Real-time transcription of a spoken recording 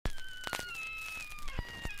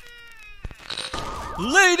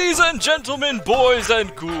Ladies and gentlemen, boys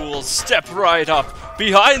and ghouls, step right up.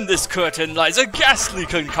 Behind this curtain lies a ghastly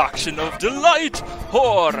concoction of delight,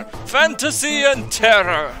 horror, fantasy, and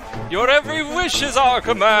terror. Your every wish is our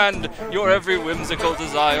command, your every whimsical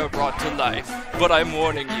desire brought to life. But I'm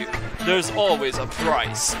warning you, there's always a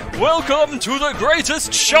price. Welcome to the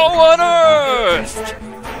greatest show on Earth!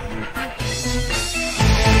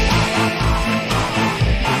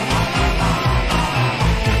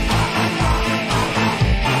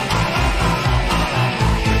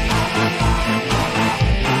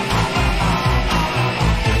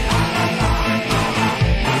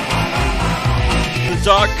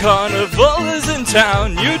 Dark Carnival is in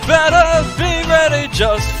town, you'd better be ready,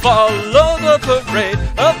 just follow the parade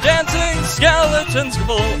of dancing skeletons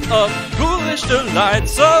full of ghoulish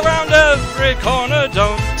delights around every corner.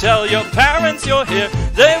 Don't tell your parents you're here,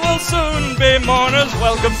 they will soon be mourners.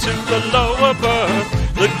 Welcome to the lower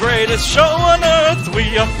berth, the greatest show on earth.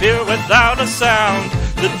 We appear without a sound,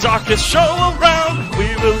 the darkest show around.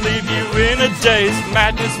 We will leave you in a daze,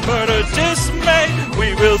 madness, murder, dismay.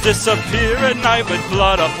 We will disappear at night with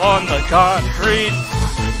blood upon the concrete.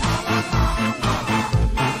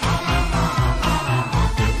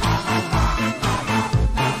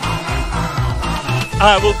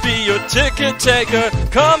 I will be your ticket taker,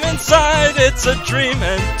 come inside, it's a dream.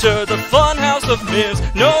 Enter the fun house of mirrors,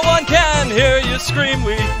 no one can hear you scream.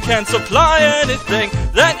 We can supply anything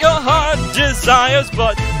that your heart desires,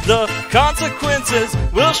 but the consequences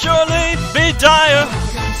will surely be dire.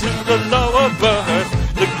 To the lower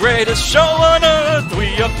berth, the greatest show on earth. We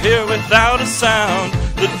appear without a sound,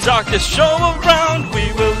 the darkest show around.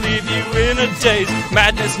 We will leave you in a daze,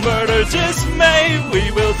 madness, murder, dismay. We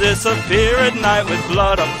will disappear at night with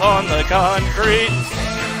blood upon the concrete.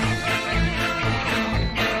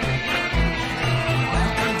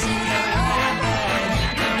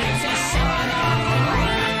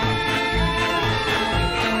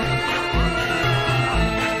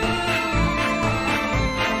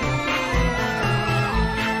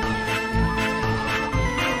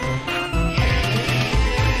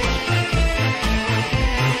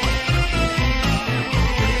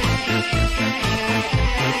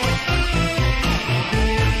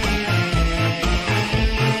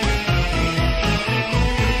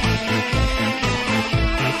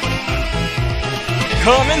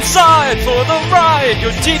 Come inside for the ride,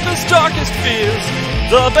 your deepest, darkest fears.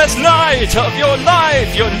 The best night of your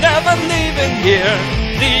life, you're never leaving here.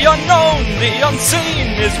 The unknown, the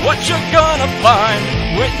unseen is what you're gonna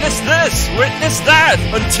find. Witness this, witness that,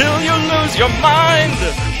 until you lose your mind.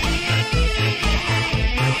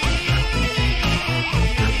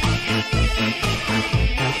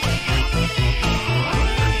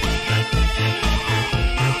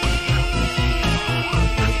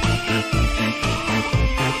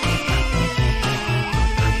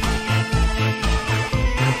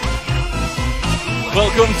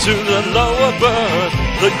 Welcome to the lower berth,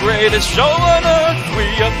 the greatest show on earth. We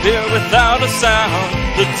appear without a sound,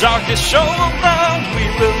 the darkest show around. We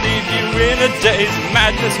will leave you in a daze,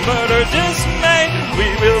 madness, murder, dismay. We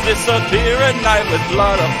will disappear at night with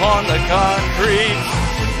blood upon the concrete.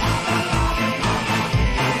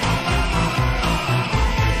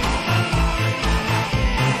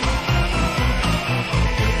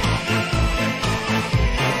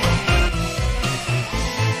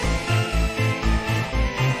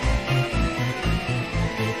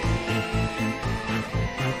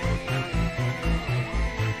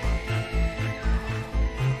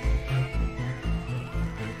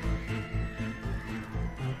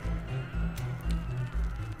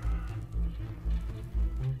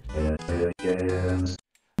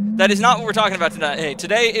 That is not what we're talking about today.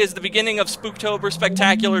 Today is the beginning of Spooktober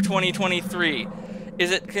Spectacular 2023.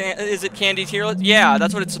 Is it Candy Tierlet? Yeah,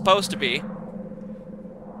 that's what it's supposed to be.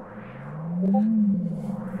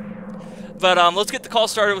 But let's get the call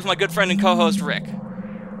started with my good friend and co-host Rick.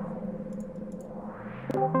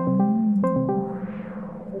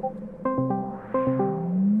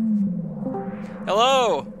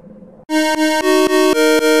 Hello.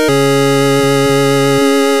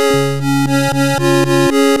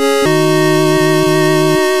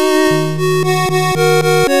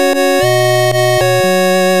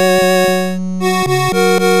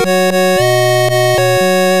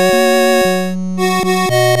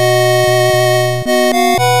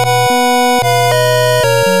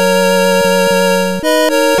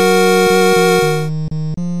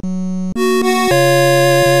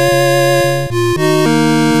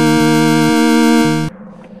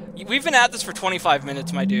 We've been at this for 25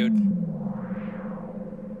 minutes, my dude.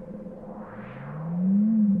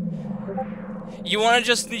 You want to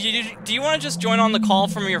just... do you want to just join on the call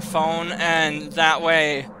from your phone, and that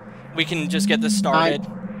way we can just get this started?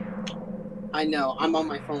 I know. I'm on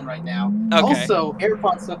my phone right now. Okay. Also,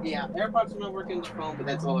 AirPods are not working on the phone, but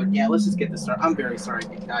that's all. Yeah, let's just get this started. I'm very sorry,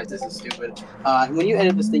 guys. This is stupid. When you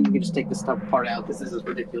edit this thing, you can just take this stuff part out, because this is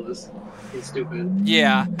ridiculous. It's stupid.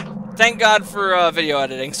 Yeah. Thank God for video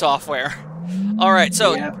editing software. Alright,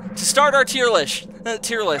 so, to start our tier list,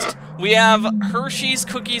 we have Hershey's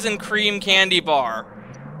Cookies and Cream Candy Bar.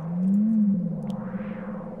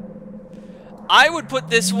 I would put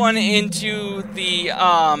this one into the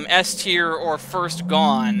S tier or first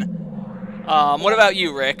gone. What about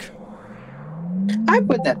you, Rick? I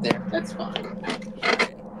put that there. That's fine.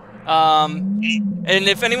 And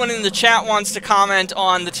if anyone in the chat wants to comment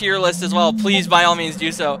on the tier list as well, please by all means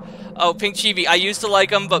do so. Oh, Pink Chibi, I used to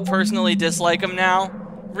like them, but personally dislike them now.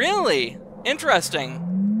 Really? Interesting.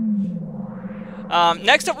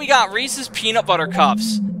 Next up we got Reese's Peanut Butter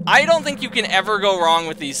Cups. I don't think you can ever go wrong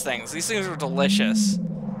with these things. These things are delicious.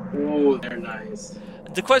 Oh, they're nice.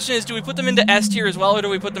 The question is, do we put them into S tier as well, or do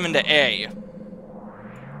we put them into A?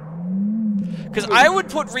 Because I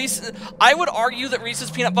would argue that Reese's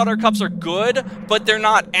Peanut Butter Cups are good, but they're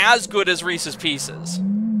not as good as Reese's Pieces.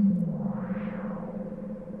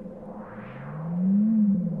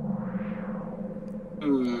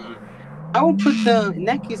 I will put them, in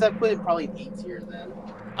that case, I put it probably in A tier then.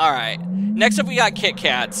 Alright, next up we got Kit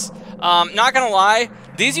Kats. Not gonna lie,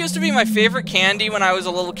 these used to be my favorite candy when I was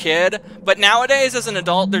a little kid, but nowadays as an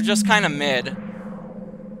adult, they're just kind of mid.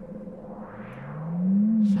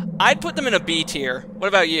 I'd put them in a B tier. What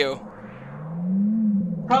about you?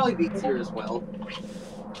 Probably B tier as well.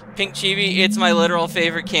 Pink Chibi, it's my literal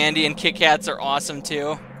favorite candy, and Kit Kats are awesome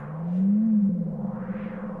too.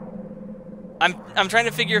 I'm trying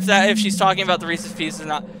to figure if she's talking about the Reese's Pieces or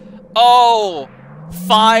not. Oh!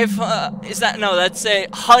 That's a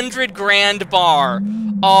 100 grand bar.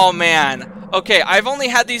 Oh man. Okay, I've only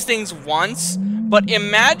had these things once, but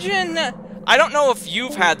imagine, I don't know if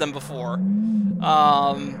you've had them before.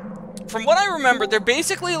 From what I remember, they're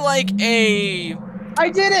basically like a... I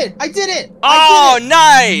did it! I did it! Oh,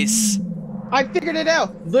 nice! I figured it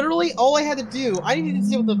out. Literally, all I had to do, I didn't need to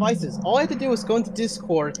disable devices. All I had to do was go into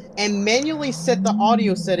Discord and manually set the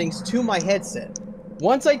audio settings to my headset.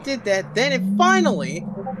 Once I did that, then it finally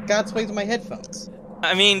got its way to my headphones.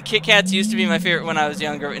 I mean, Kit Kats used to be my favorite when I was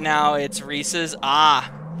younger, but now it's Reese's.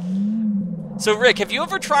 Ah. So, Rick, have you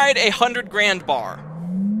ever tried a 100 grand bar?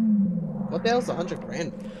 What the hell's a 100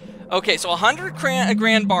 grand? Okay, so a 100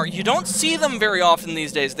 grand bar, you don't see them very often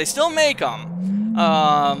these days. They still make them.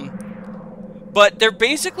 But they're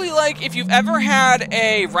basically like, if you've ever had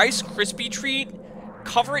a Rice Krispie treat,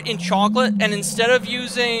 cover it in chocolate, and instead of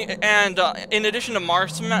using, in addition to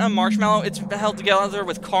marshmallow, it's held together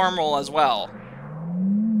with caramel as well.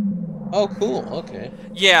 Oh, cool. Okay.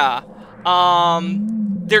 Yeah.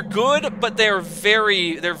 They're good, but they're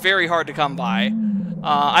very hard to come by.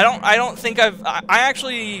 I don't think I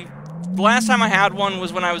actually, the last time I had one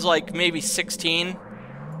was when I was like maybe 16.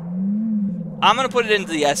 I'm gonna put it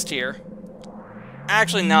into the S tier.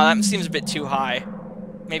 Actually, no, that seems a bit too high.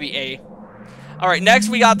 Maybe A. Alright, next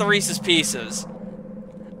we got the Reese's Pieces.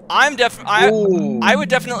 I would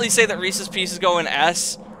definitely say that Reese's Pieces go in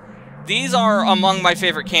S. These are among my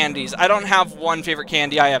favorite candies. I don't have one favorite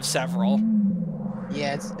candy, I have several.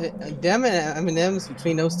 Yeah, it's them and M&M's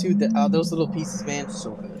between those two, those little pieces, man,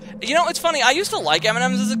 so good. You know, it's funny, I used to like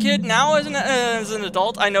M&M's as a kid. Now, as an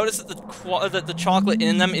adult, I noticed that the chocolate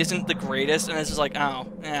in them isn't the greatest, and it's just like, oh,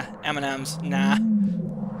 M&M's, nah.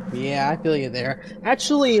 Yeah, I feel you there.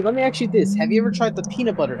 Actually, let me ask you this. Have you ever tried the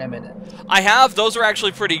peanut butter M&M's? I have. Those are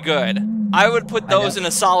actually pretty good. I would put those in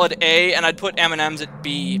a solid A, and I'd put M&M's at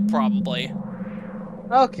B, probably.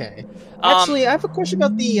 Okay. Actually, I have a question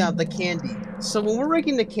about the candy. So when we're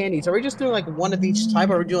ranking the candies, are we just doing like one of each type,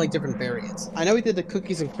 or are we doing like different variants? I know we did the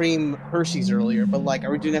cookies and cream Hershey's earlier, but like,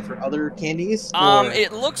 are we doing that for other candies?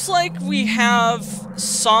 It looks like we have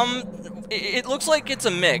some... It looks like it's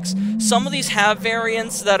a mix. Some of these have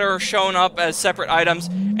variants that are shown up as separate items,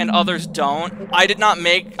 and others don't. I did not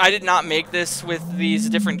make this with these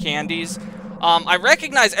different candies. I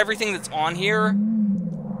recognize everything that's on here,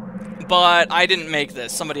 but I didn't make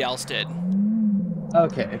this. Somebody else did.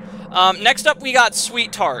 Okay. Next up, we got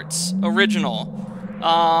Sweet Tarts, original.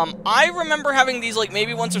 I remember having these like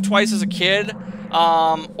maybe once or twice as a kid,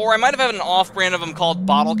 or I might have had an off-brand of them called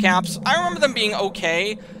Bottle Caps. I remember them being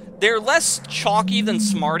okay. They're less chalky than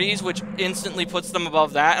Smarties, which instantly puts them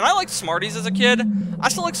above that. And I liked Smarties as a kid. I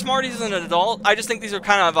still like Smarties as an adult. I just think these are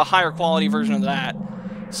kind of a higher quality version of that.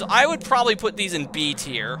 So I would probably put these in B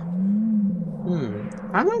tier.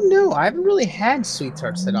 I don't know. I haven't really had sweet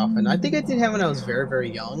tarts that often. I think I did have when I was very,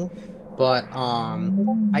 very young, but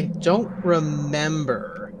I don't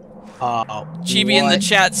remember Chibi in the what.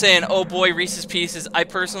 chat saying, "Oh boy, Reese's Pieces. I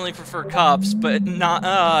personally prefer cups, but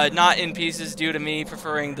not in pieces due to me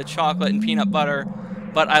preferring the chocolate and peanut butter.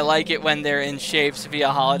 But I like it when they're in shapes via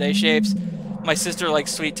holiday shapes. My sister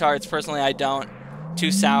likes sweet tarts. Personally, I don't.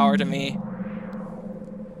 Too sour to me."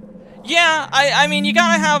 Yeah, I mean, you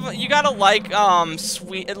gotta like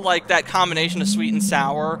sweet, like that combination of sweet and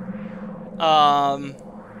sour.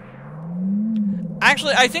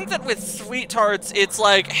 Actually, I think that with sweet tarts, it's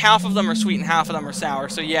like half of them are sweet and half of them are sour.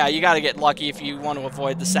 So yeah, you gotta get lucky if you want to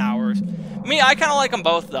avoid the sours. Me, I kind of like them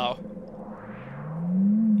both though.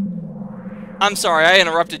 I'm sorry, I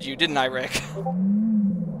interrupted you, didn't I, Rick?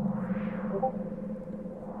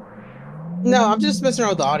 No, I'm just messing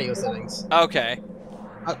around with the audio settings. Okay.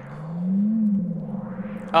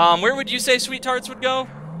 Where would you say sweet tarts would go?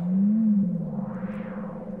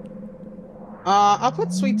 I'll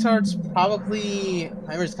put sweet tarts probably.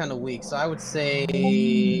 My memory's kind of weak, so I would say.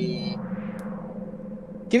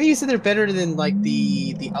 Given you said they're better than like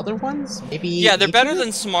the other ones, maybe. Yeah, they're better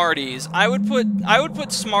than Smarties. I would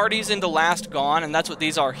put Smarties into Last Gone, and that's what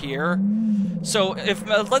these are here. So if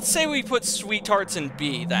let's say we put sweet tarts in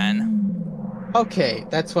B, then. Okay,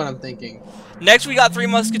 that's what I'm thinking. Next, we got Three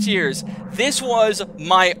Musketeers. This was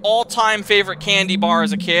my all-time favorite candy bar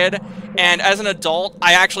as a kid, and as an adult,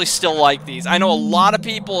 I actually still like these. I know a lot of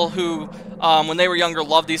people who, when they were younger,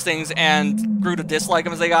 loved these things and grew to dislike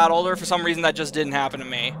them as they got older. For some reason, that just didn't happen to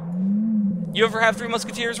me. You ever have Three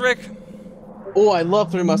Musketeers, Rick? Oh, I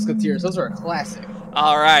love Three Musketeers. Those are a classic.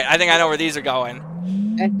 Alright, I think I know where these are going.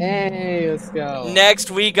 Hey, let's go.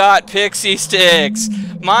 Next, we got Pixie Sticks.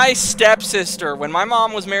 My stepsister, when my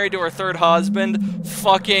mom was married to her third husband,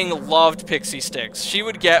 fucking loved Pixie Sticks. She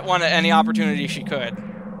would get one at any opportunity she could.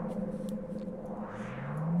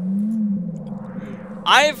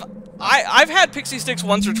 I've had Pixie Sticks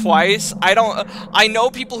once or twice. I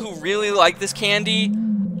know people who really like this candy.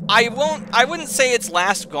 I wouldn't say it's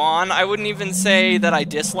Last Gone. I wouldn't even say that I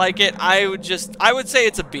dislike it. I would say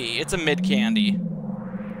it's a B. It's a mid candy.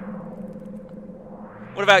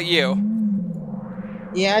 What about you?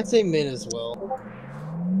 Yeah, I'd say mid as well.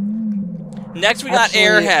 Next, we got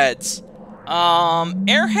Airheads.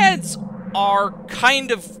 Airheads are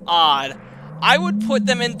kind of odd. I would put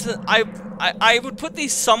them into... I would put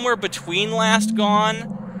these somewhere between Last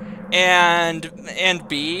Gone and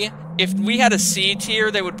B. If we had a C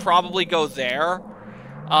tier, they would probably go there.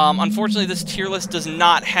 Unfortunately, this tier list does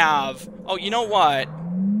not have... Oh, you know what?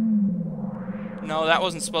 No, that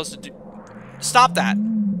wasn't supposed to do... Stop that.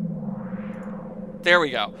 There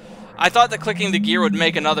we go. I thought that clicking the gear would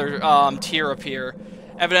make another tier appear.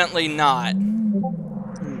 Evidently not.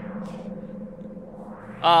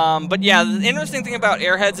 But yeah, the interesting thing about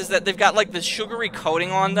Airheads is that they've got like this sugary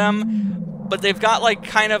coating on them, but they've got like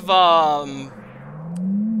kind of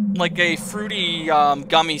like a fruity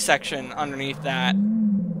gummy section underneath that.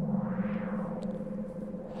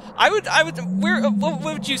 What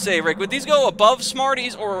would you say, Rick? Would these go above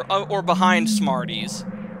Smarties or behind Smarties?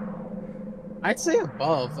 I'd say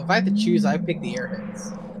above. If I had to choose, I'd pick the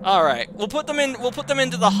Airheads. All right, we'll put them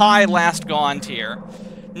into the high Last Gone tier.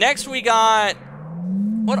 Next, we got...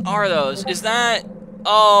 What are those? Is that...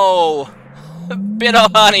 Oh... Bit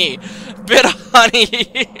of Honey. Bit of Honey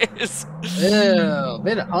is... Ew,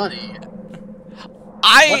 Bit of Honey.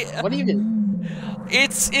 What even...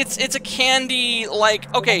 It's a candy,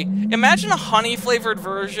 like... Okay, imagine a honey-flavored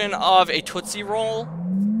version of a Tootsie Roll.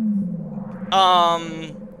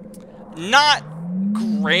 Not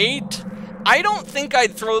great. I don't think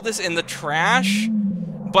I'd throw this in the trash,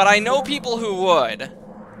 but I know people who would.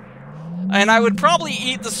 And I would probably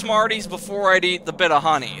eat the Smarties before I'd eat the Bit of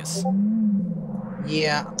Honeys.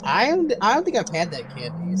 Yeah, I don't think I've had that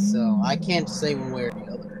candy, so I can't say one way or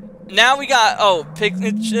the other. Now we got,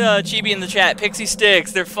 Chibi in the chat, Pixie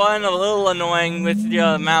Sticks. They're fun, a little annoying with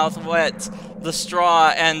your mouth wet. The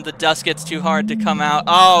straw and the dust gets too hard to come out.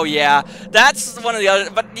 Oh yeah, that's one of the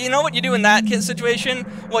other. But you know what you do in that situation?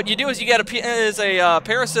 What you do is you get a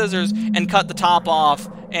pair of scissors and cut the top off,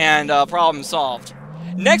 and problem solved.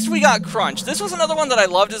 Next we got Crunch. This was another one that I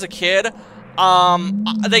loved as a kid.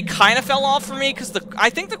 They kind of fell off for me because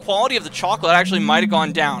I think the quality of the chocolate actually might have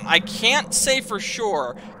gone down. I can't say for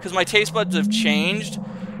sure because my taste buds have changed.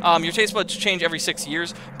 Your taste buds change every 6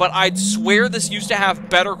 years, but I'd swear this used to have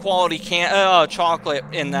better quality chocolate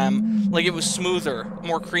in them. Like, it was smoother,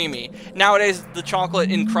 more creamy. Nowadays, the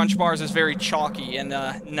chocolate in Crunch bars is very chalky, and,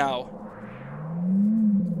 no.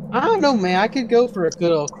 I don't know, man. I could go for a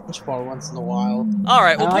good old Crunch Bar once in a while. All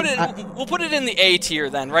right, we'll put it in the A tier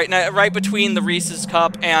then, right now, right between the Reese's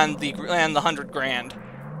Cup and the 100 grand.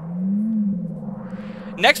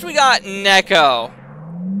 Next we got Necco.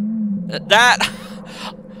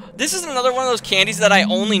 This is another one of those candies that I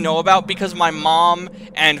only know about because my mom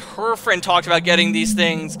and her friend talked about getting these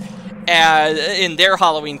things in their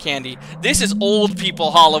Halloween candy. This is old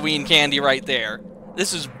people Halloween candy right there.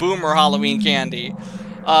 This is boomer Halloween candy.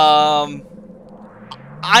 I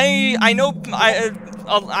know.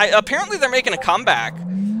 Apparently they're making a comeback.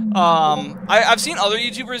 I've seen other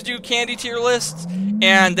YouTubers do candy tier lists,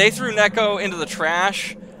 and they threw Necco into the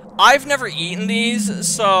trash. I've never eaten these,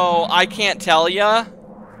 so I can't tell ya.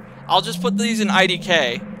 I'll just put these in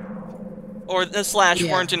IDK. Or /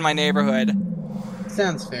 weren't in my neighborhood.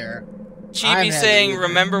 Sounds fair. Chibi saying,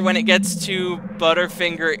 remember when it gets to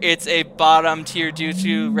Butterfinger, it's a bottom tier due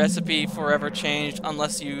to recipe forever changed,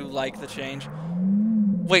 unless you like the change.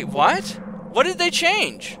 Wait, what? What did they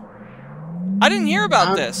change? I didn't hear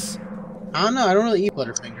about this. I don't know, I don't really eat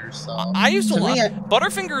Butterfingers, so... I used to love...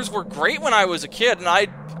 Butterfingers were great when I was a kid, and I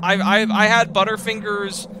had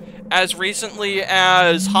Butterfingers as recently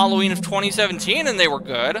as Halloween of 2017, and they were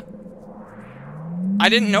good. I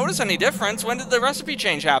didn't notice any difference. When did the recipe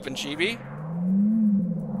change happen, Chibi?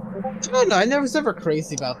 I don't know, I was never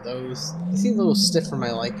crazy about those. They seemed a little stiff for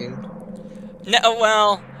my liking. No,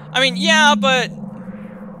 well, I mean, yeah, but...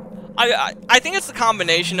 I think it's the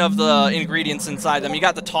combination of the ingredients inside them. You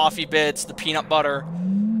got the toffee bits, the peanut butter.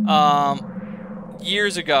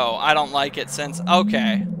 Years ago, I don't like it since...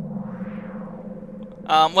 Okay.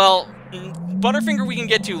 Well, Butterfinger we can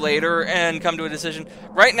get to later and come to a decision.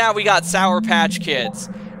 Right now, we got Sour Patch Kids.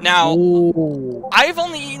 Now, ooh. I've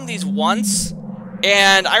only eaten these once,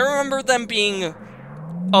 and I remember them being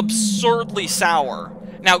absurdly sour.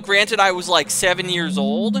 Now, granted, I was like 7 years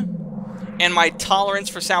old, and my tolerance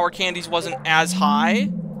for sour candies wasn't as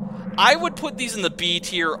high. I would put these in the B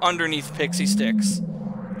tier underneath Pixie Sticks.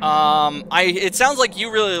 It sounds like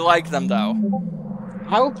you really like them, though.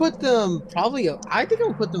 I would put them probably... I think I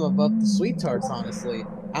would put them above the Sweet Tarts, honestly.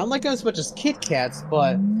 I don't like them as much as Kit Kats,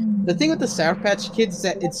 but the thing with the Sour Patch Kids is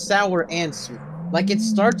that it's sour and sweet. Like, it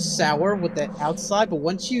starts sour with the outside, but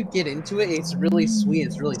once you get into it, it's really sweet.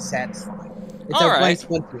 It's really satisfying. It's a nice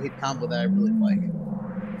one-to-hit combo that I really like.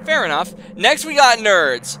 Fair enough. Next, we got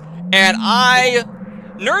Nerds. And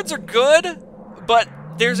Nerds are good, but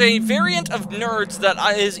there's a variant of Nerds that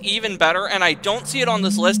is even better, and I don't see it on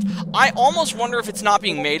this list. I almost wonder if it's not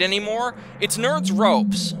being made anymore. It's Nerds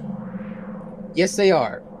Ropes. Yes, they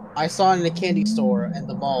are. I saw it in a candy store and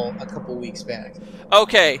the mall a couple weeks back.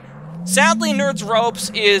 Okay. Sadly, Nerds Ropes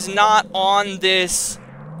is not on this...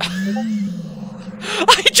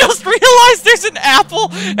 I just realized there's an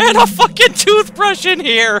apple and a fucking toothbrush in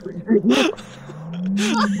here!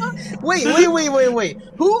 Wait.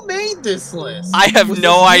 Who made this list? I have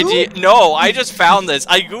no idea. No, I just found this.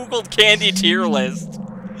 I googled candy tier list.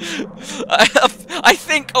 I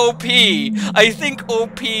think OP may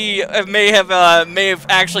have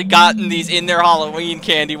actually gotten these in their Halloween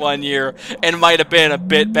candy one year and might have been a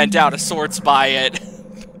bit bent out of sorts by it.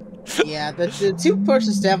 Yeah, the toothbrush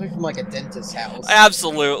is definitely from like a dentist's house.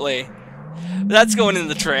 Absolutely. That's going in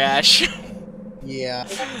the trash. Yeah.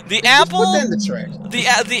 The apple. Put that in the trash.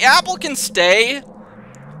 The apple can stay,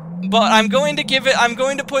 but I'm going to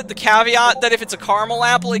put the caveat that if it's a caramel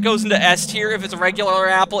apple, it goes into S tier. If it's a regular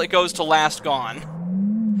apple, it goes to last gone.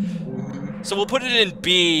 Mm-hmm. So we'll put it in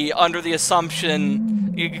B under the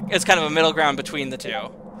assumption it's kind of a middle ground between the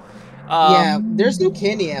two. Yeah, there's no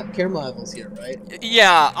caramel apples here, right?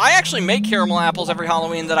 Yeah, I actually make caramel apples every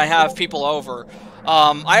Halloween that I have people over.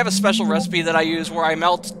 I have a special recipe that I use where I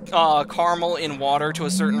melt caramel in water to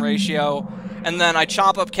a certain ratio, and then I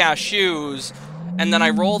chop up cashews, and then I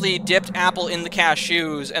roll the dipped apple in the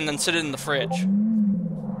cashews, and then sit it in the fridge.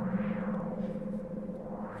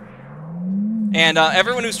 And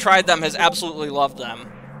everyone who's tried them has absolutely loved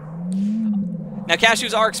them. Now,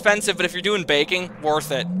 cashews are expensive, but if you're doing baking,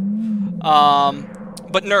 worth it.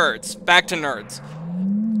 But Nerds. Back to Nerds.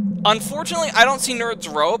 Unfortunately, I don't see Nerds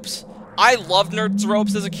Ropes. I loved Nerds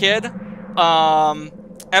Ropes as a kid.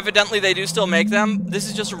 Evidently, they do still make them. This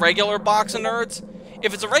is just a regular box of Nerds.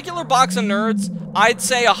 If it's a regular box of Nerds, I'd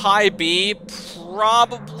say a high B,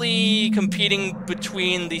 probably competing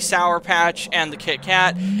between the Sour Patch and the Kit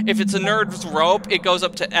Kat. If it's a Nerds Rope, it goes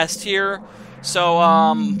up to S tier. So,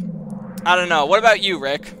 I don't know. What about you,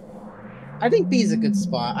 Rick? I think B is a good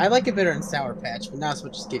spot. I like it better than Sour Patch, but not as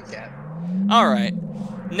much as Kit Kat. Alright.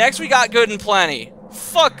 Next, we got Good and Plenty.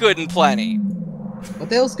 Fuck Good and Plenty. What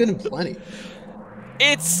the hell's Good and Plenty?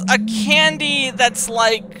 It's a candy that's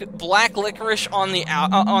like black licorice on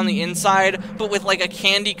the inside, but with like a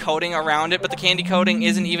candy coating around it, but the candy coating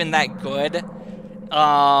isn't even that good.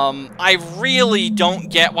 I really don't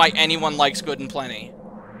get why anyone likes Good and Plenty.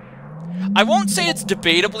 I won't say it's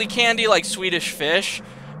debatably candy like Swedish Fish,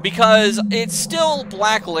 because it's still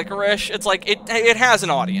black licorice. It's like, it has an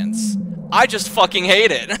audience. I just fucking hate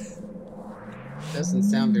it. Doesn't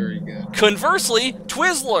sound very good. Conversely,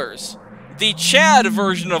 Twizzlers. The Chad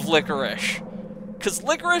version of licorice. Because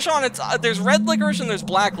licorice on its... there's red licorice and there's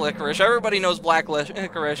black licorice. Everybody knows black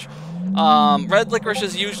licorice. Red licorice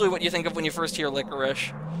is usually what you think of when you first hear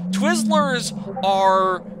licorice. Twizzlers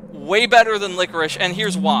are way better than licorice, and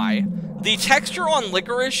here's why. The texture on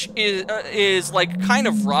licorice is like kind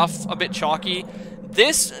of rough, a bit chalky.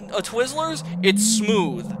 This Twizzlers, it's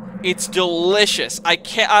smooth. It's delicious.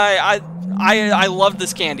 I love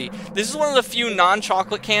this candy. This is one of the few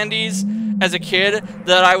non-chocolate candies as a kid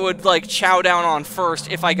that I would like chow down on first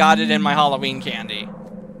if I got it in my Halloween candy.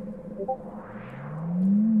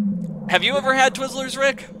 Have you ever had Twizzlers,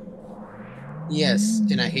 Rick? Yes,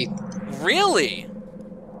 and I hate them. Really?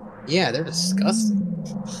 Yeah, they're disgusting.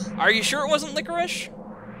 Are you sure it wasn't licorice?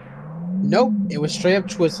 Nope, it was straight up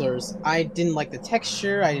Twizzlers. I didn't like the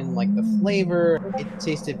texture, I didn't like the flavor. It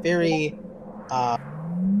tasted very,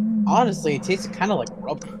 honestly, it tasted kind of like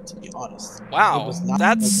rubber, to be honest. Wow, it was not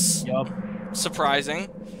that's surprising.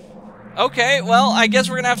 Okay, well, I guess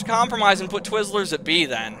we're gonna have to compromise and put Twizzlers at B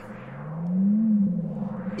then.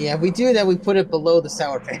 Yeah, if we do that, we put it below the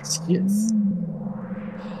Sour Patch Kids.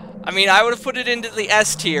 I mean, I would have put it into the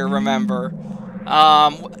S tier, remember?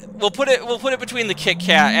 We'll put it between the Kit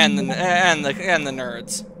Kat and the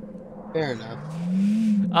nerds. Fair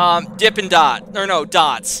enough. Dip and Dot, or no,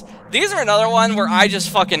 Dots. These are another one where I just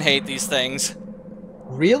fucking hate these things.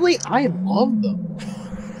 Really? I love them.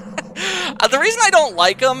 The reason I don't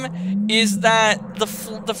like them is that the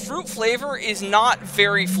fruit flavor is not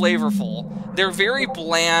very flavorful. They're very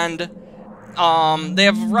bland. They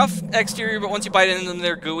have a rough exterior, but once you bite into them,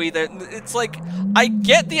 they're gooey. It's like, I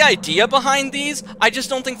get the idea behind these, I just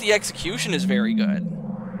don't think the execution is very good.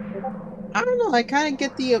 I don't know, I kind of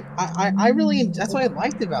get the, I really, that's what I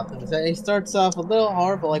liked about them, is that it starts off a little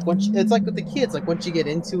hard, but like, it's like with the kids, like, once you get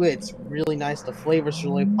into it, it's really nice, the flavors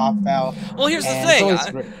really pop out. Well, here's the thing,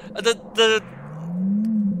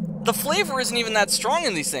 the flavor isn't even that strong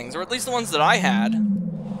in these things, or at least the ones that I had.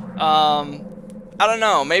 I don't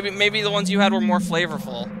know, maybe the ones you had were more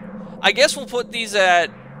flavorful. I guess we'll put these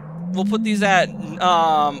at,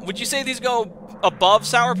 would you say these go above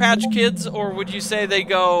Sour Patch Kids, or would you say they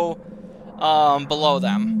go, below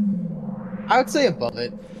them? I would say above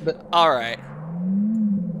it, but... Alright.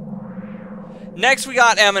 Next we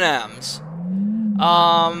got M&M's.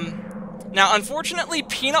 Now unfortunately,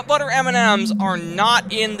 peanut butter M&M's are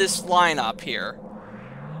not in this lineup here.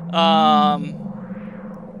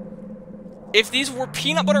 If these were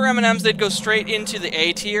peanut butter M&M's, they'd go straight into the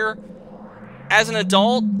A tier. As an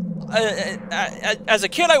adult, as a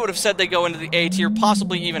kid, I would have said they go into the A tier,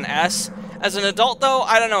 possibly even S. As an adult, though,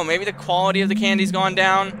 I don't know, maybe the quality of the candy's gone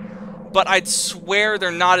down, but I'd swear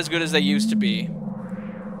they're not as good as they used to be.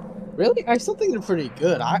 Really? I still think they're pretty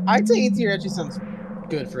good. I'd say A tier actually sounds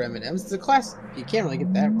good for M&M's. It's a classic. You can't really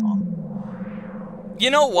get that wrong. You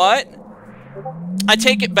know what? I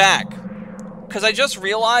take it back. Because I just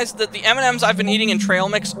realized that the M&M's I've been eating in trail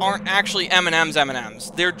mix aren't actually M&M's.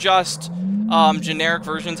 They're just generic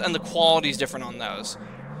versions, and the quality's different on those.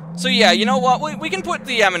 So yeah, you know what? We can put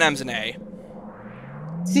the M&M's in A.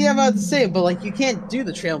 See, I'm about to say it, but like, you can't do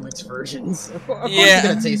the trail mix versions. Of course yeah. It's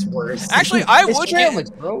gonna taste worse. Actually, I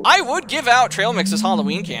would give out trail mix as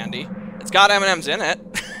Halloween candy. It's got M&M's in it.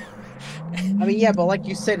 I mean, yeah, but like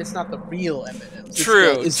you said, it's not the real M&M's.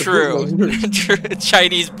 True.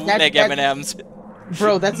 Chinese bootleg M&M's.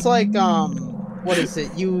 Bro, that's like, what is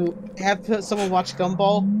it? You have someone watch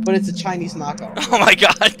Gumball, but it's a Chinese knockoff. Oh my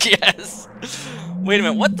god, yes! Wait a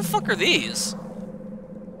minute, what the fuck are these?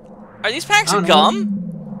 Are these packs of gum?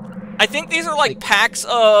 I think these are like packs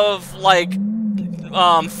of, like,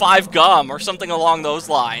 5 gum or something along those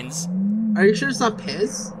lines. Are you sure it's not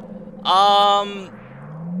Pez?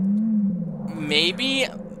 Maybe?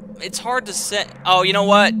 It's hard to say. Oh, you know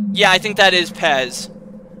what? Yeah, I think that is Pez.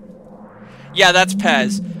 Yeah, that's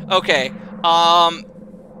Pez. Okay.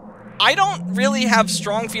 I don't really have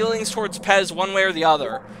strong feelings towards Pez one way or the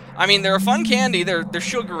other. I mean, they're a fun candy. They're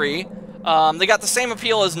sugary. They got the same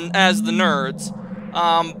appeal as the nerds.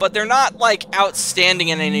 But they're not, like, outstanding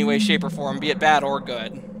in any way, shape, or form, be it bad or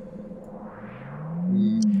good.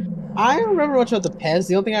 I don't remember much about the Pez.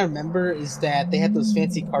 The only thing I remember is that they had those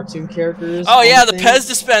fancy cartoon characters. Oh yeah, the thing. Pez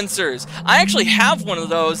dispensers. I actually have one of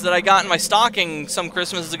those that I got in my stocking some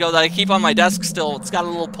Christmases ago that I keep on my desk still. It's got a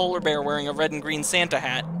little polar bear wearing a red and green Santa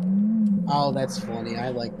hat. Oh, that's funny. I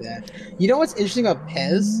like that. You know what's interesting about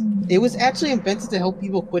Pez? It was actually invented to help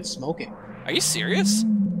people quit smoking. Are you serious?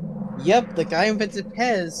 Yep, the guy invented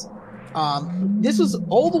Pez. This was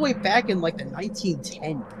all the way back in like the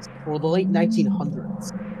 1910s or the late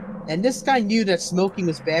 1900s. And this guy knew that smoking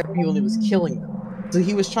was bad for people and it was killing them. So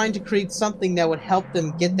he was trying to create something that would help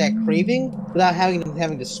them get that craving without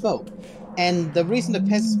having to smoke. And the reason the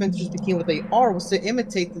Pez dispensers became what they are was to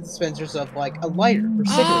imitate the dispensers of like a lighter for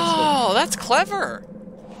cigarette smoking. Oh, that's clever.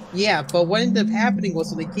 Yeah, but what ended up happening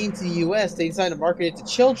was when they came to the US, they decided to market it to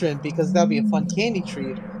children because that would be a fun candy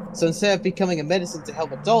treat. So instead of becoming a medicine to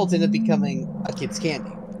help adults, it ended up becoming a kid's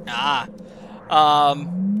candy. Ah.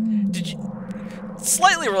 Did you...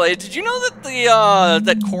 Slightly related, did you know that the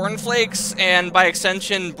that cornflakes and by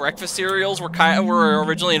extension breakfast cereals were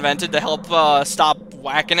originally invented to help stop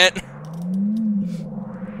whacking it?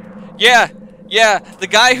 Yeah, the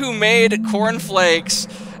guy who made cornflakes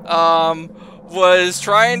was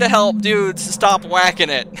trying to help dudes stop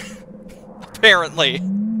whacking it. Apparently.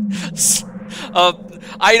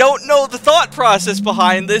 I don't know the thought process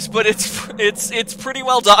behind this, but it's pretty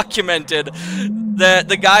well documented that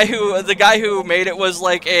the guy who made it was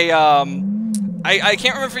like a I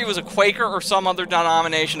can't remember if he was a Quaker or some other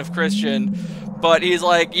denomination of Christian, but he's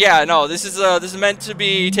like, yeah, no, this is meant to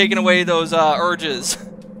be taking away those urges.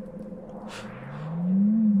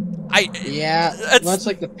 Yeah, much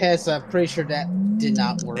like the Pez, I'm pretty sure that did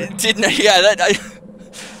not work. It didn't. Yeah,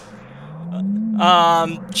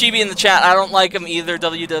 Chibi in the chat, I don't like them either,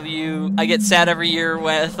 WW. I get sad every year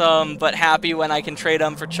with them, but happy when I can trade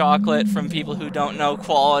them for chocolate from people who don't know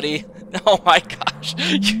quality. Oh my gosh.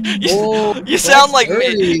 You sound like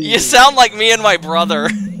me. You sound like me and my brother.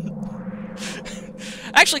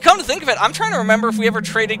 Actually, come to think of it, I'm trying to remember if we ever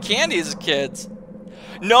traded candy as kids.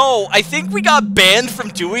 No, I think we got banned from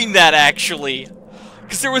doing that, actually.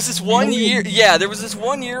 Because there was this one year, yeah, there was this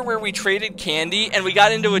one year where we traded candy and we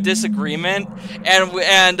got into a disagreement, and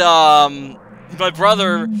my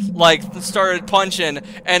brother like started punching,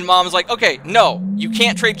 and Mom was like, "Okay, no, you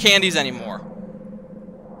can't trade candies anymore."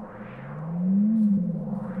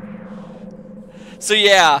 So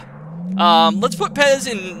yeah, let's put Pez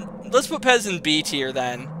in B tier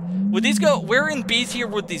then. Would these go? Where in B tier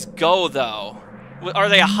would these go though? Are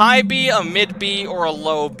they a high B, a mid B, or a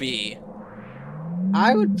low B?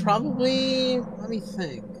 I would probably, let me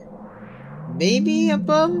think, maybe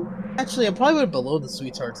above? Actually, I probably would below the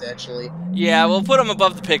Sweethearts, actually. Yeah, we'll put them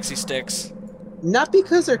above the Pixie Sticks. Not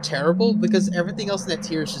because they're terrible, because everything else in that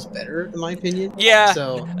tier is just better, in my opinion. Yeah,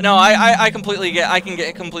 so no, I completely get,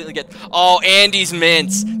 oh, Andy's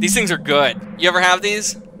Mints. These things are good. You ever have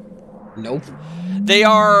these? Nope. They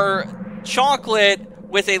are chocolate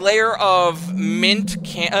with a layer of mint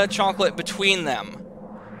chocolate between them.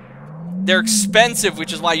 They're expensive,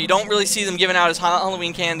 which is why you don't really see them given out as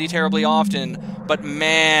Halloween candy terribly often, but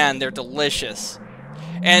man, they're delicious.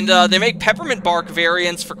 And they make peppermint bark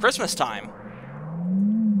variants for Christmas time.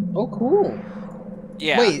 Oh, cool.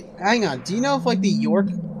 Yeah. Wait, hang on. Do you know if, like, the York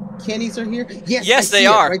candies are here? Yes, they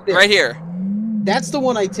are. Right here. That's the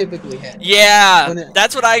one I typically had. Yeah,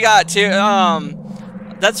 that's what I got, too.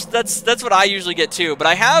 That's what I usually get too, but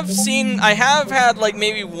I have had like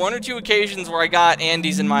maybe 1 or 2 occasions where I got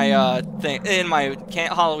Andes in my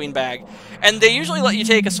Halloween bag, and they usually let you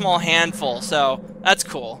take a small handful, so that's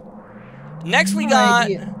cool. Next we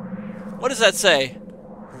got, what does that say?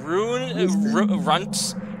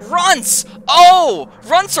 Runts? Runts! Oh!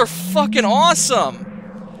 Runts are fucking awesome!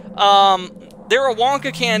 They're a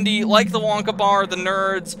Wonka candy, like the Wonka Bar, the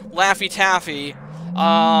Nerds, Laffy Taffy,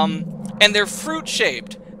 and they're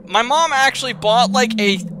fruit-shaped. My mom actually bought, like,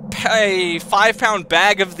 a 5-pound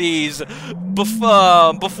bag of these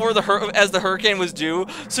before as the hurricane was due,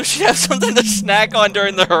 so she'd have something to snack on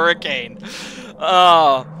during the hurricane.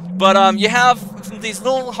 But you have these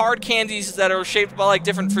little hard candies that are shaped by, like,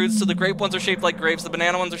 different fruits. So the grape ones are shaped like grapes, the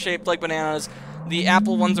banana ones are shaped like bananas, the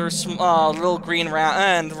apple ones are little green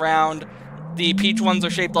round, the peach ones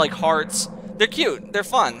are shaped like hearts. They're cute. They're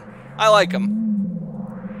fun. I like them.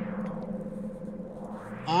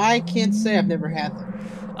 I can't say I've never had them.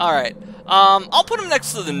 Alright. I'll put them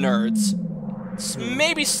next to the Nerds.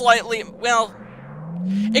 Maybe slightly, well,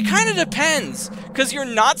 it kind of depends, because you're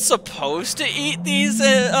not supposed to eat these,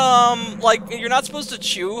 like, you're not supposed to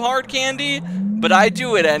chew hard candy, but I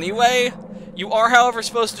do it anyway. You are, however,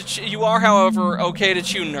 okay to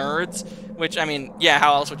chew Nerds, which, I mean, yeah,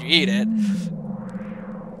 how else would you eat it?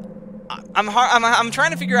 I'm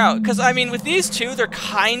trying to figure out, because I mean with these two they're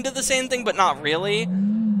kind of the same thing but not really.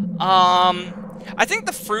 I think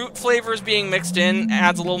the fruit flavors being mixed in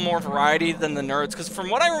adds a little more variety than the Nerds, because from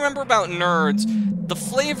what I remember about Nerds, the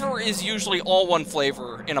flavor is usually all one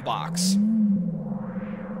flavor in a box.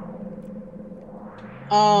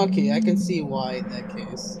 Okay, I can see why in that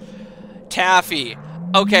case. Taffy.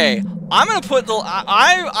 Okay, I'm gonna put the...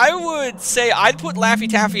 I would say I'd put Laffy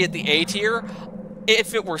Taffy at the A tier.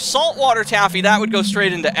 If it were saltwater taffy, that would go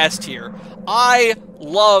straight into S tier. I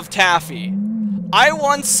love taffy. I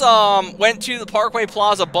once went to the Parkway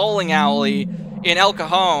Plaza bowling alley in El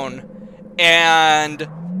Cajon and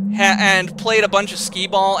played a bunch of skee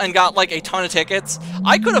ball and got like a ton of tickets.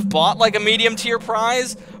 I could have bought like a medium tier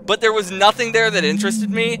prize, but there was nothing there that interested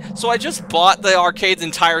me, so I just bought the arcade's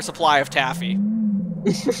entire supply of taffy.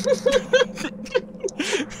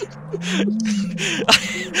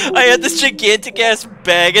 I had this gigantic ass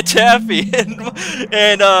bag of taffy, and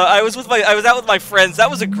I was out with my friends. That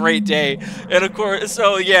was a great day, and of course,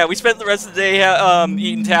 so yeah, we spent the rest of the day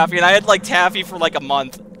eating taffy, and I had like taffy for like a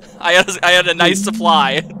month. I had a nice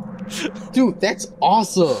supply. Dude, that's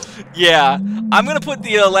awesome. Yeah, I'm gonna put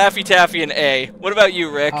the Laffy Taffy in A. What about you,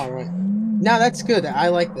 Rick? All right, no, that's good. I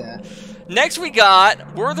like that. Next, we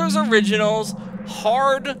got Werther's Originals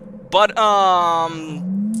hard, but oh,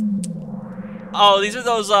 these are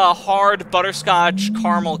those hard butterscotch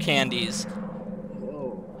caramel candies.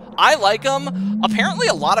 Whoa. I like them. Apparently,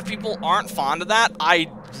 a lot of people aren't fond of that. I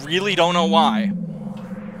really don't know why.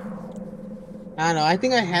 I don't know. I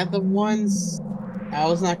think I had them once. I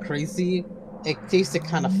was not crazy. It tasted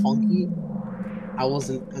kind of funky.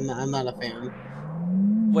 I'm not a fan.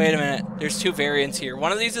 Wait a minute. There's two variants here.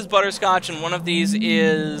 One of these is butterscotch, and one of these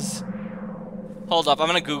is... Hold up. I'm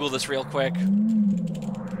gonna Google this real quick.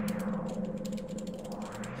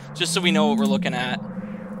 Just so we know what we're looking at.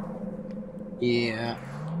 Yeah.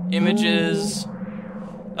 Images.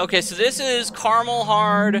 Okay, so this is caramel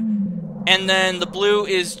hard, and then the blue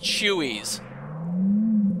is Chewies.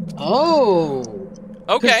 Oh.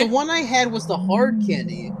 Okay. The one I had was the hard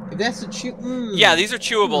candy. If that's a chew. Yeah, these are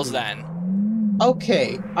chewables then.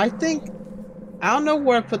 Okay, I don't know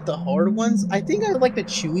where I put the hard ones. I think I like the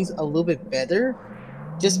Chewies a little bit better,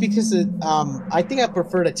 just because I think I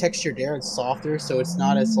prefer the texture there. It's softer, so it's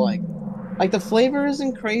not as like the flavor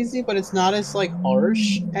isn't crazy, but it's not as like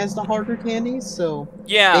harsh as the harder candies. So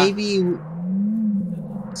yeah, maybe.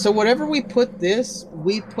 So whatever we put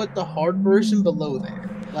the hard version below there,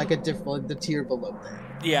 like the tier below there.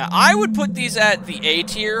 Yeah, I would put these at the A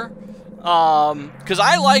tier. Because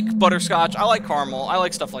I like butterscotch, I like caramel, I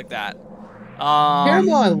like stuff like that.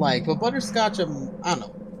 Caramel I like, but butterscotch, I don't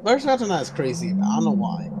know. Butterscotch I'm not as crazy about. I don't know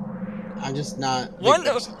why. I'm just not.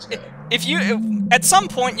 If you, at some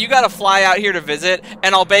point, you gotta fly out here to visit,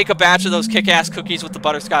 and I'll bake a batch of those kick-ass cookies with the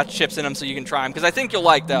butterscotch chips in them so you can try them, because I think you'll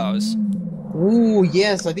like those. Ooh,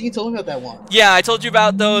 yes, I think you told me about that one. Yeah, I told you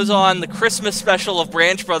about those on the Christmas special of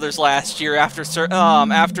Branch Brothers last year after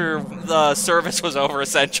the service was over,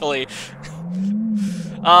 essentially.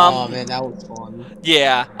 Oh man, that was fun.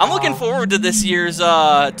 Yeah, I'm looking forward to this year's to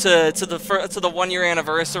the 1 year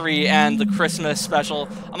anniversary and the Christmas special.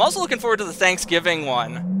 I'm also looking forward to the Thanksgiving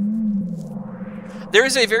one. There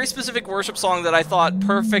is a very specific worship song that I thought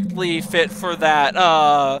perfectly fit for that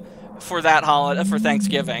holiday, for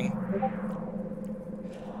Thanksgiving.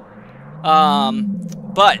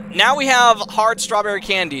 But now we have hard strawberry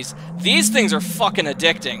candies. These things are fucking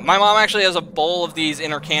addicting. My mom actually has a bowl of these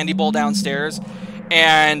in her candy bowl downstairs,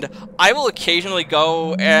 and I will occasionally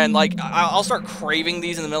go and, like, I'll start craving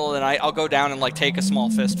these in the middle of the night. I'll go down and, like, take a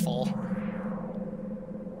small fistful.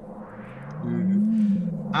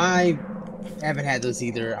 I haven't had those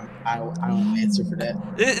either. I don't have an answer for that.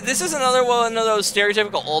 This is another one of those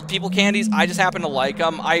stereotypical old people candies. I just happen to like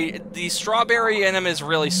them. The strawberry in them is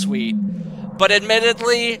really sweet, but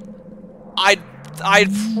admittedly, I'd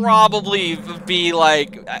probably be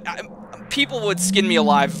like, people would skin me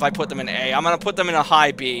alive if I put them in A. I'm gonna put them in a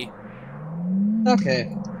high B.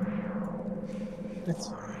 Okay. That's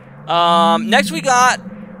fine. Next we got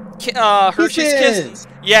Hershey's Kisses.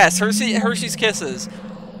 Yes, Hershey's Kisses.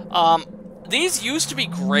 These used to be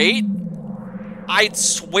great. I'd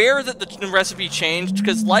swear that the recipe changed,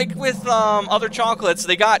 because like with other chocolates,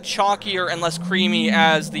 they got chalkier and less creamy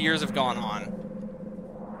as the years have gone on.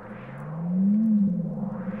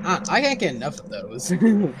 I can't get enough of those.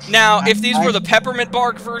 Now, if these were the peppermint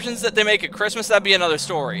bark versions that they make at Christmas, that'd be another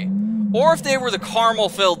story. Or if they were the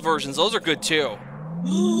caramel-filled versions, those are good too.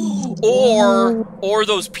 Or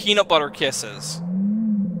those peanut butter kisses.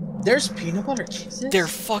 There's peanut butter kisses? They're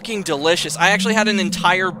fucking delicious. I actually had an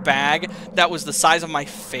entire bag that was the size of my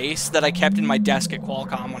face that I kept in my desk at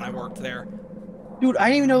Qualcomm when I worked there. Dude, I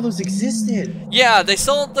didn't even know those existed. Yeah, they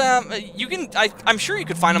sold them. You can. I'm sure you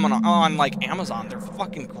could find them on like Amazon. They're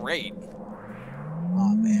fucking great.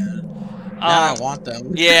 Oh man. Now I want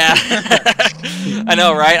them. Yeah, I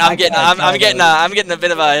know, right? I'm getting a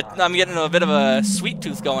bit of a sweet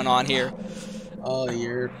tooth going on here. Oh,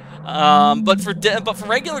 you're. But for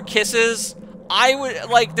regular kisses, I would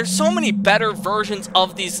like. There's so many better versions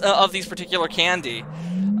of these particular candy.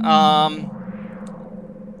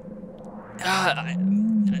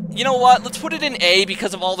 You know what? Let's put it in A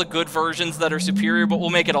because of all the good versions that are superior, but we'll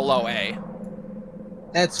make it a low A.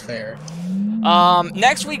 That's fair.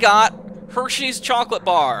 Next we got Hershey's chocolate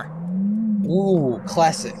bar. Ooh,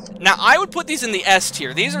 classic. Now, I would put these in the S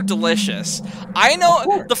tier. These are delicious. I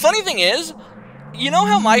know, the funny thing is, you know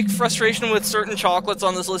how my frustration with certain chocolates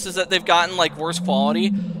on this list is that they've gotten, like, worse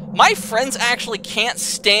quality? My friends actually can't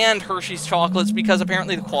stand Hershey's chocolates because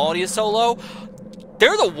apparently the quality is so low.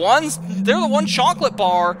 They're the one chocolate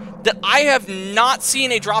bar that I have not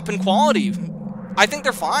seen a drop in quality. I think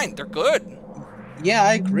they're fine. They're good. Yeah,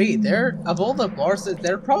 I agree. Of all the bars,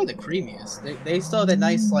 they're probably the creamiest. They still have that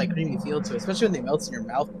nice, like, creamy feel to it, especially when they melt in your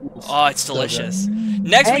mouth. Oof, oh, it's delicious. So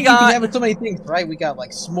Next and we got... you can have it so many things, right? We got,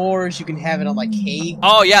 like, s'mores. You can have it on, like, cake.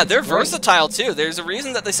 Oh, yeah, they're versatile, too. There's a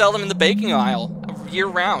reason that they sell them in the baking aisle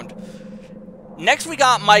year-round. Next we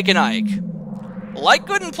got Mike and Ike. Like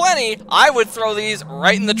Good and Plenty, I would throw these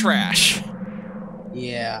right in the trash.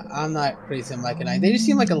 Yeah, I'm not crazy on Mike and Ike. They just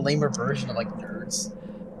seem like a lamer version of, like, nerds.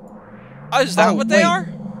 Oh, is that what they are?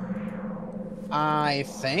 I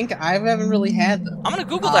think. I haven't really had them. I'm gonna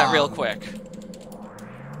Google that real quick.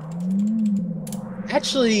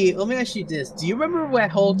 Actually, let me ask you this. Do you remember what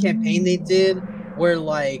whole campaign they did where,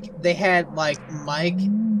 like, they had, like, Mike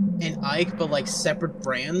and Ike, but, like, separate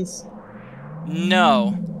brands?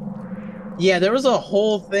 No. Yeah, there was a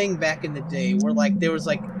whole thing back in the day where, like, there was,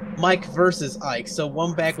 like, Mike versus Ike. So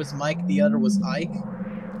one bag was Mike, the other was Ike.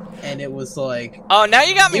 And it was like... Oh, now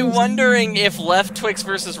you got me wondering if Left Twix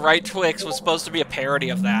versus Right Twix was supposed to be a parody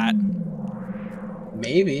of that.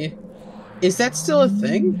 Maybe. Is that still a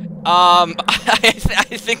thing? I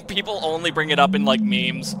think people only bring it up in, like,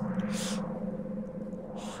 memes.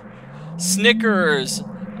 Snickers.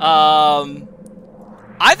 I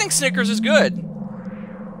think Snickers is good.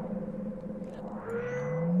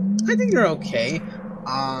 I think they're okay.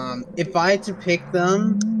 If I had to pick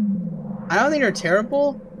them, I don't think they're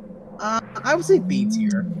terrible. I would say B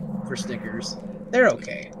tier for Snickers. They're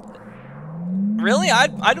okay. Really?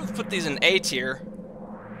 I'd put these in A tier.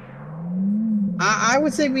 I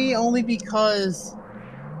would say B only because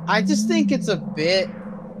I just think it's a bit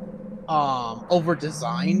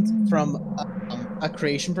over-designed from a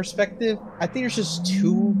creation perspective. I think there's just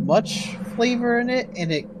too much flavor in it,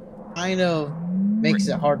 and it kind of makes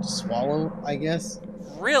it hard to swallow, I guess.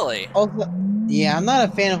 Really? Also, yeah, I'm not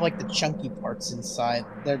a fan of, like, the chunky parts inside.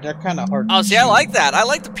 They're kind of hard to see, I like that. I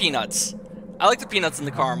like the peanuts. I like the peanuts and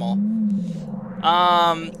the caramel.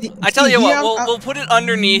 I tell you what, we'll put it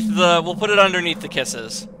underneath the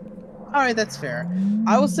kisses. Alright, that's fair.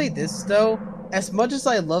 I will say this, though. As much as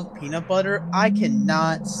I love peanut butter, I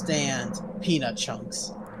cannot stand peanut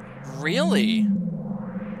chunks. Really?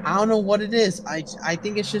 I don't know what it is. I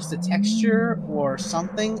think it's just the texture or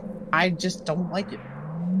something. I just don't like it.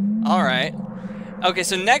 Alright. Okay,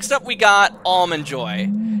 so next up we got Almond Joy.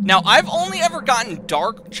 Now, I've only ever gotten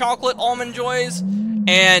dark chocolate Almond Joys,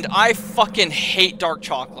 and I fucking hate dark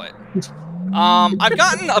chocolate. I've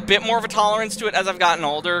gotten a bit more of a tolerance to it as I've gotten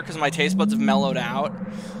older, because my taste buds have mellowed out.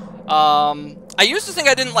 I used to think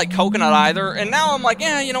I didn't like coconut either, and now I'm like,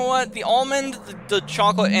 yeah, you know what? The almond, the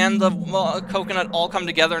chocolate, and the coconut all come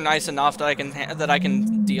together nice enough that I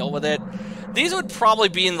can deal with it. These would probably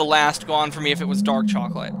be in the last gone for me if it was dark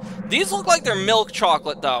chocolate. These look like they're milk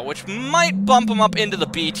chocolate, though, which might bump them up into the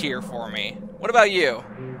B tier for me. What about you?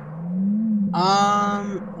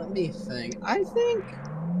 Let me think. I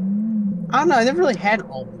don't know, I never really had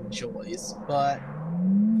Almond Joys, but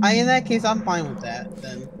in that case, I'm fine with that,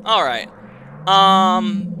 then. Alright.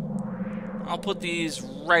 I'll put these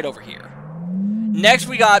right over here. Next,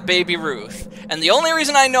 we got Baby Ruth. And the only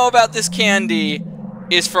reason I know about this candy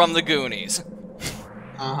is from the Goonies.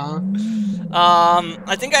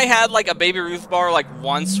 I think I had, like, a Baby Ruth bar, like,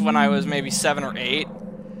 once when I was maybe 7 or 8.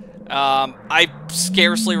 I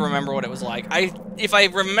scarcely remember what it was like. If I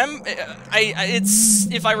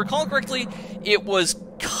recall correctly, it was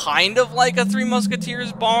kind of like a Three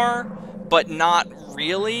Musketeers bar, but not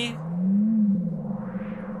really.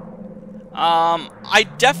 I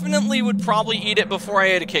definitely would probably eat it before I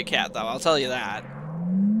ate a Kit Kat, though. I'll tell you that.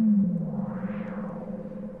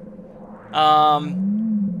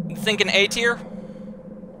 Thinking A tier?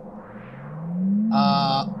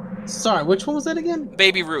 Sorry, which one was that again?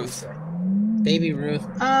 Baby Ruth. Baby Ruth.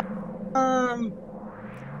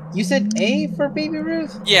 You said A for Baby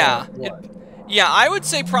Ruth? Yeah. What? Yeah, I would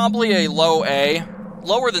say probably a low A.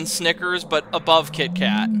 Lower than Snickers, but above Kit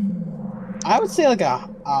Kat. I would say like a,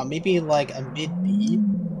 maybe like a mid B.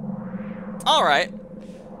 Alright.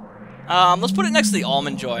 Let's put it next to the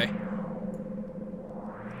Almond Joy.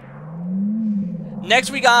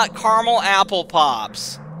 Next we got Caramel Apple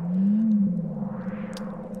Pops.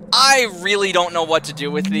 I really don't know what to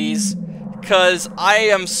do with these, because I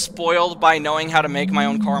am spoiled by knowing how to make my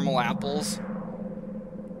own caramel apples.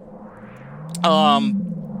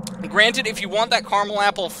 Granted, if you want that caramel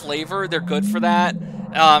apple flavor, they're good for that.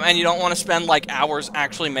 And you don't want to spend like hours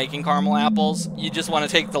actually making caramel apples. You just want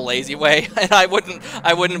to take the lazy way, and I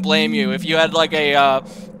wouldn't blame you if you had like a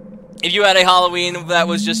Halloween that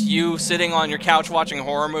was just you sitting on your couch watching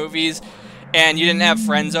horror movies, and you didn't have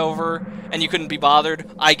friends over and you couldn't be bothered.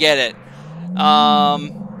 I get it.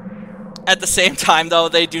 At the same time, though,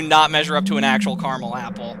 they do not measure up to an actual caramel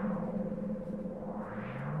apple.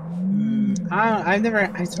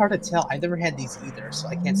 It's hard to tell. I've never had these either, so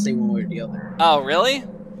I can't say one way or the other. Oh, really?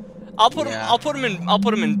 I'll put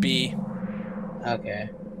them in B. Okay.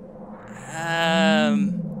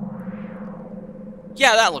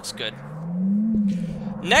 Yeah, that looks good.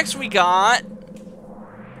 Next we got...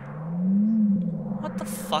 What the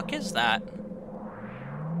fuck is that?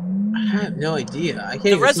 I have no idea. I can't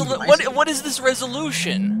even see what is this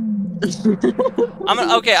resolution? I'm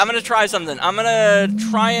gonna try something. I'm gonna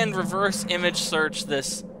try and reverse image search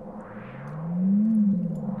this.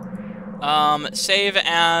 Save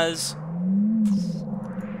as...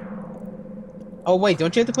 Oh wait,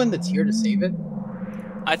 don't you have to put in the tier to save it?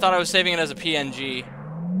 I thought I was saving it as a PNG.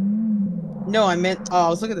 No, I meant... Oh, I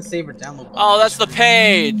was looking at the save or download button. Oh, that's the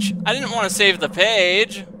page! I didn't want to save the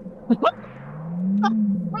page.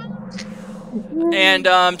 And,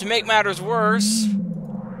 to make matters worse...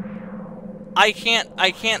 I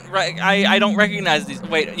don't recognize these.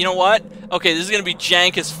 Wait, you know what? Okay, this is gonna be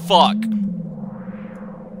jank as fuck.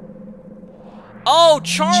 Oh,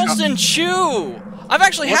 Charleston Chew! I've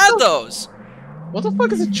actually had those! What the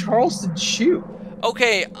fuck is a Charleston Chew?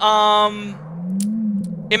 Okay,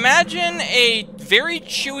 imagine a very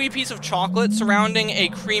chewy piece of chocolate surrounding a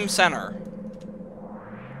cream center.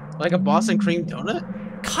 Like a Boston cream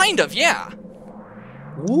donut? Kind of, yeah.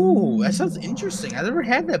 Ooh, that sounds interesting. I've never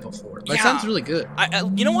had that before. That sounds really good.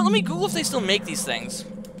 You know what? Let me Google if they still make these things.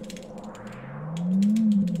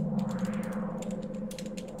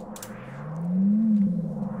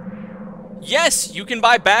 Yes, you can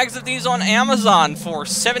buy bags of these on Amazon for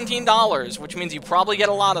 $17, which means you probably get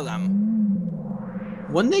a lot of them.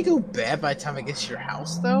 Wouldn't they go bad by the time it gets to your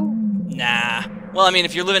house, though? Nah. Well, I mean,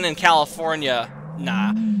 if you're living in California,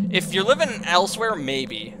 nah. If you're living elsewhere,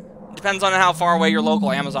 maybe. Depends on how far away your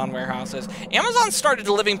local Amazon warehouse is. Amazon started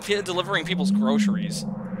delivering people's groceries.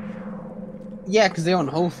 Yeah, because they own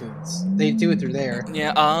Whole Foods. They do it through there.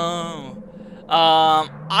 Yeah, oh.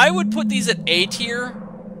 I would put these at A tier.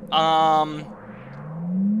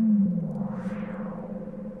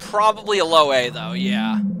 Probably a low A, though,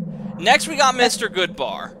 yeah. Next, we got Mr.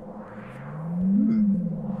 Goodbar.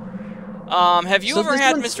 Have you ever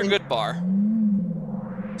had Mr. Goodbar?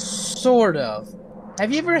 Sort of.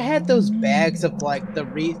 Have you ever had those bags of like the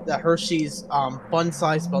Hershey's fun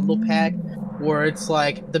size bundle pack, where it's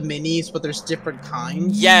like the minis, but there's different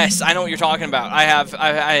kinds? Yes, I know what you're talking about. I have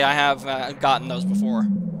gotten those before.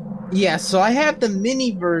 Yeah, so I have the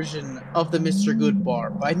mini version of the Mr.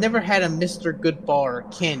 Goodbar, but I've never had a Mr. Goodbar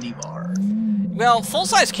candy bar. Well,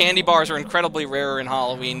 full-size candy bars are incredibly rare in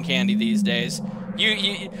Halloween candy these days.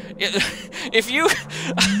 If you,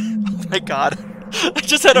 oh my god. I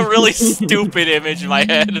just had a really stupid image in my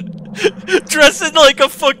head. Dressing like a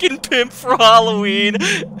fucking pimp for Halloween.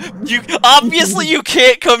 Obviously you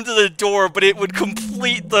can't come to the door, but it would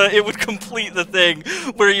complete the thing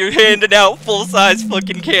where you're handing out full-size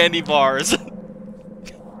fucking candy bars.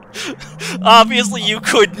 Obviously you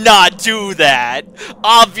could not do that.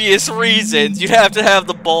 Obvious reasons. You'd have to have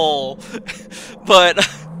the bowl. But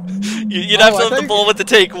you'd have to have the bowl with the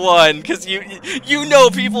take one, because you know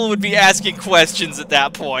people would be asking questions at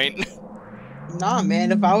that point. Nah,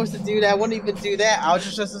 man, if I was to do that, I wouldn't even do that. I was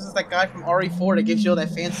just dressed as that guy from RE4 that gives you all that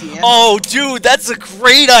fancy ammo. Oh, dude, that's a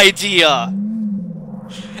great idea!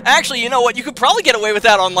 Actually, you know what? You could probably get away with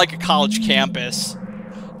that on, like, a college campus.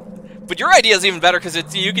 But your idea is even better,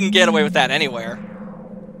 because you can get away with that anywhere.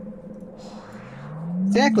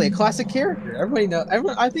 Exactly, a classic character. Everybody know.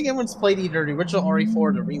 I think everyone's played either the original RE4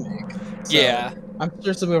 or the remake. So Yeah. I'm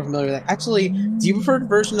sure some people are familiar with that. Actually, do you prefer the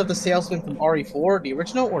version of the salesman from RE4, the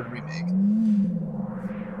original, or the remake?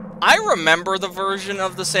 I remember the version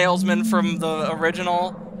of the salesman from the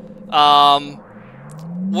original.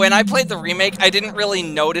 When I played the remake, I didn't really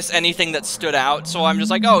notice anything that stood out, so I'm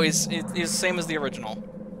just like, oh, he's the same as the original.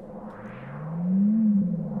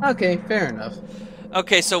 Okay, fair enough.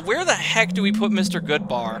 Okay, so where the heck do we put Mr.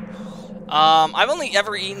 Goodbar? I've only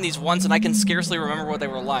ever eaten these once, and I can scarcely remember what they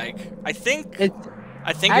were like. I think it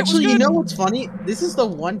was Actually, good. you know what's funny? This is the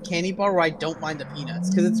one candy bar where I don't mind the peanuts,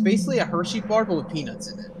 because it's basically a Hershey bar, but with peanuts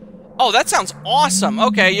in it. Oh, that sounds awesome.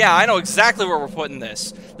 Okay, yeah, I know exactly where we're putting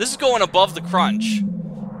this. This is going above the crunch.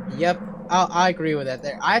 Yep, I agree with that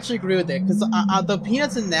there. I actually agree with that, because the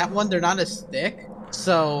peanuts in that one, they're not as thick,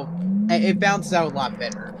 so it bounces out a lot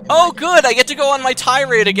better. Oh, good! I get to go on my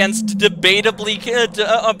tirade against debatably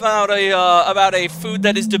about a food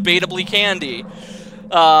that is debatably candy.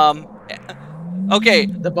 Okay.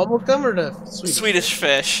 The bubble gum or the Swedish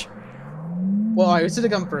fish? Well, I was gonna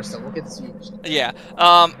gum first, though. We'll get the Swedish. Yeah.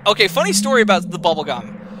 Okay. Funny story about the bubble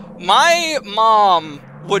gum. My mom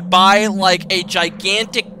would buy like a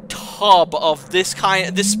gigantic tub of this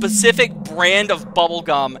specific brand of bubble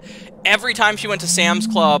gum every time she went to Sam's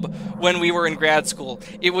Club when we were in grad school.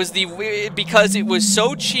 It was because it was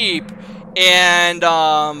so cheap, and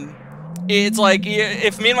it's like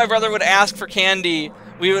if me and my brother would ask for candy,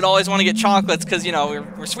 we would always want to get chocolates because, you know,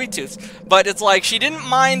 we're sweet tooths. But it's like she didn't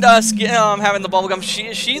mind us having the bubble gum.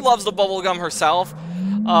 She loves the bubble gum herself.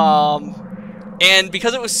 And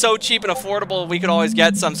because it was so cheap and affordable, we could always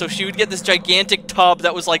get some. So she would get this gigantic tub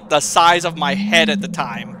that was like the size of my head at the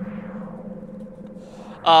time.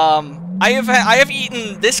 I have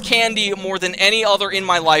eaten this candy more than any other in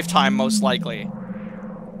my lifetime, most likely.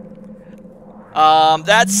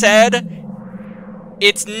 That said,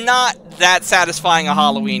 it's not that satisfying a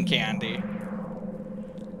Halloween candy.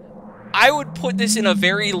 I would put this in a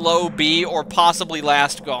very low B or possibly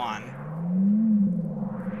last gone.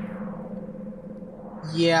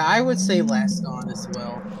 Yeah, I would say last gone as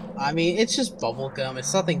well. I mean, it's just bubblegum.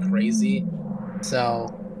 It's nothing crazy.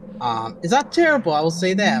 So, it's not terrible, I will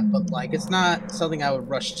say that, but, like, it's not something I would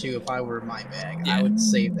rush to if I were in my bag. Yeah. I would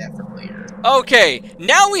save that for later. Okay,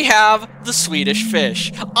 now we have the Swedish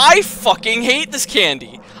fish. I fucking hate this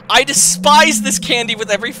candy. I despise this candy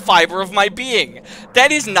with every fiber of my being.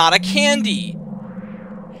 That is not a candy.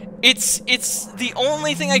 It's the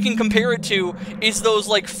only thing I can compare it to is those,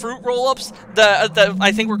 like, fruit roll-ups that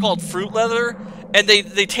I think were called fruit leather, and they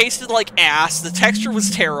tasted like ass. The texture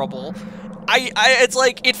was terrible. It's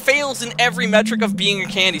like, it fails in every metric of being a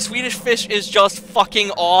candy. Swedish fish is just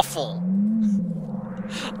fucking awful.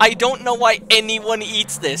 I don't know why anyone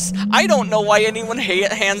eats this. I don't know why anyone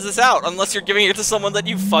hands this out, unless you're giving it to someone that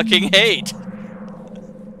you fucking hate.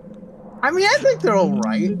 I mean, I think they're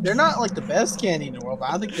alright. They're not, like, the best candy in the world,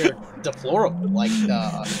 but I think they're deplorable, like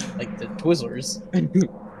the Twizzlers.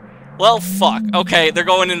 Well, fuck. Okay, they're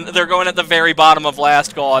going at the very bottom of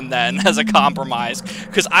last gone then, as a compromise.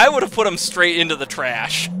 Because I would have put them straight into the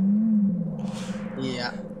trash.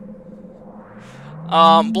 Yeah.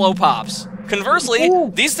 Blow pops. Conversely,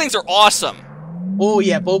 these things are awesome. Oh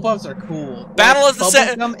yeah, blow pops are cool. Battle of the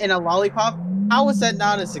Bubblegum and a lollipop. How is that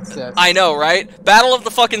not a success? I know, right? Battle of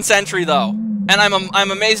the fucking century, though, and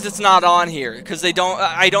I'm amazed it's not on here because I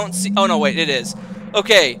don't see. Oh no, wait, it is.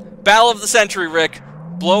 Okay, Battle of the century, Rick.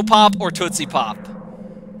 Blow pop or Tootsie Pop?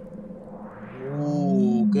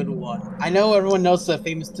 Ooh, good one. I know everyone knows the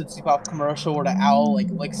famous Tootsie Pop commercial where the owl like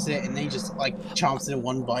licks it and then he just like chomps it in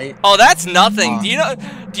one bite. Oh, that's nothing. Do you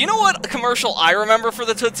know what commercial I remember for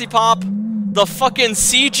the Tootsie Pop? The fucking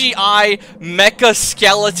CGI mecha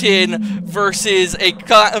skeleton versus a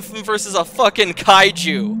fucking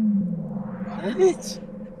kaiju. What?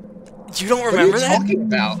 You don't remember that? What are you talking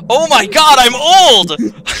about? Oh my god, I'm old!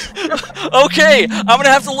 Okay, I'm gonna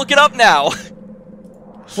have to look it up now.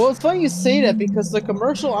 Well, it's funny you say that because the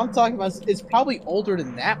commercial I'm talking about is probably older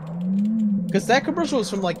than that one. Because that commercial was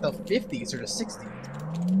from like the 50s or the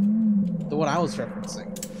 60s. The one I was referencing.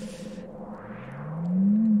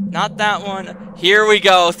 Not that one. Here we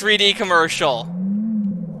go, 3D commercial.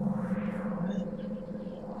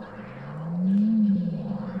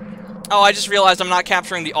 Oh, I just realized I'm not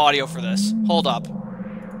capturing the audio for this. Hold up.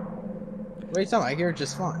 What are you talking about? I hear it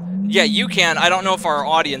just fine. Yeah, you can. I don't know if our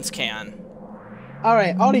audience can.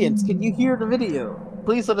 Alright, audience, can you hear the video?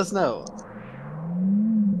 Please let us know.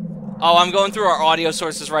 Oh, I'm going through our audio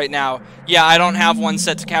sources right now. Yeah, I don't have one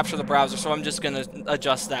set to capture the browser, so I'm just gonna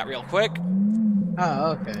adjust that real quick.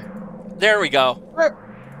 Oh, okay. There we go.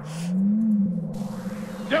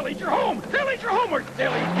 They'll eat your home. They'll eat your home, or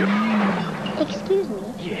they'll eat you. Excuse me.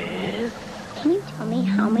 Yes? Can you tell me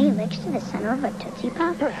how many licks to the center of a Tootsie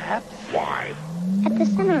Pop? Perhaps. Why? At the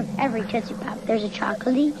center of every Tootsie Pop, there's a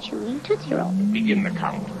chocolatey, chewy Tootsie Roll. Begin the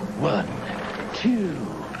count. 1, 2,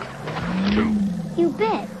 2. You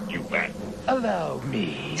bet. You bet. Allow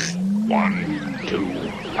me. 1, 2.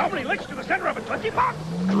 How many licks to the center of a Tootsie Pop?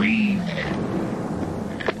 3.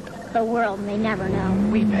 The world may never know.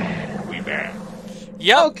 We bet. We bet.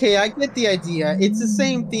 Yep. Okay, I get the idea. It's the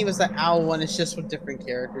same theme as the owl one, it's just with different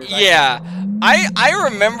characters. Yeah. I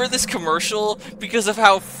remember this commercial because of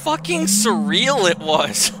how fucking surreal it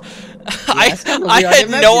was. I had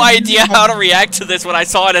no idea how to react to this when I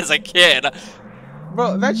saw it as a kid.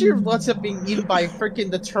 Bro, imagine your blood's up being eaten by freaking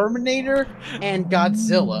the Terminator and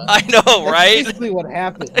Godzilla. I know, right? That's basically what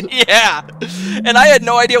happened. Yeah. And I had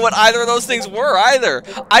no idea what either of those things were either.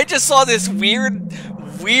 I just saw this weird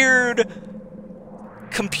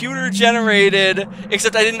computer-generated,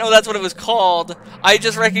 except I didn't know that's what it was called. I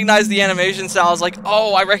just recognized the animation style. I was like,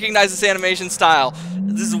 oh, I recognize this animation style.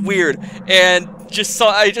 This is weird. And I just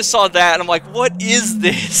saw that, and I'm like, what is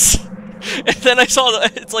this? And then I saw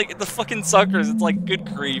it's like the fucking suckers. It's like, good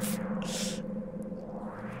grief.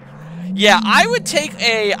 Yeah, I would take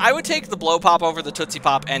the Blow Pop over the Tootsie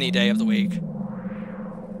Pop any day of the week.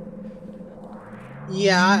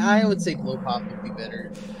 Yeah, I would say Blow Pop would be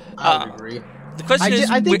better. I would agree. The question is,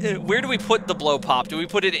 I think, where do we put the Blow Pop? Do we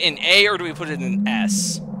put it in A or do we put it in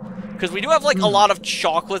S? Because we do have, like, a lot of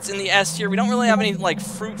chocolates in the S tier. We don't really have any, like,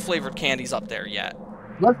 fruit-flavored candies up there yet.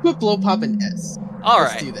 Let's put Blow Pop in S.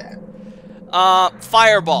 Alright. Let's do that.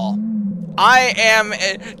 Fireball. I am,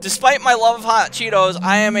 despite my love of hot Cheetos,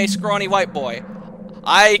 I am a scrawny white boy.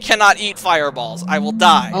 I cannot eat fireballs. I will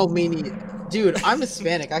die. Oh, me neither. Dude, I'm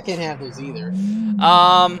Hispanic. I can't have those either.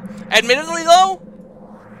 Admittedly, though,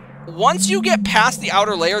 once you get past the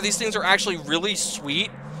outer layer, these things are actually really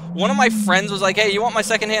sweet. One of my friends was like, hey, you want my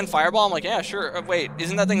secondhand fireball? I'm like, yeah, sure. Wait,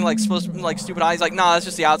 isn't that thing, like, supposed to be, like, stupid high? He's like, nah, that's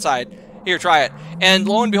just the outside. Here, try it. And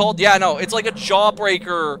lo and behold, yeah, no, it's like a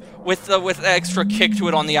jawbreaker with extra kick to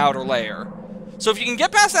it on the outer layer. So if you can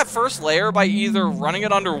get past that first layer by either running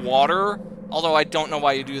it underwater, although I don't know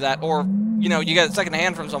why you do that, or, you know, you get it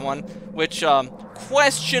secondhand from someone, which,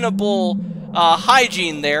 questionable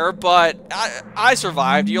hygiene there, but I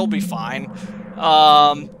survived. You'll be fine.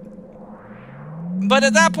 But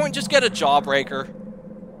at that point, just get a jawbreaker.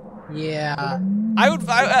 Yeah.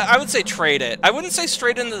 I would say trade it. I wouldn't say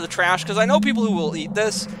straight into the trash because I know people who will eat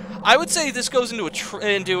this. I would say this goes into a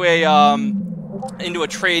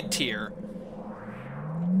trade tier.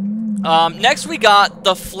 Next we got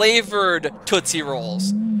the flavored Tootsie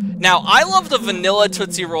Rolls. Now, I love the vanilla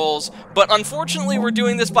Tootsie Rolls, but unfortunately we're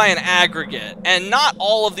doing this by an aggregate, and not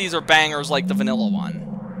all of these are bangers like the vanilla one.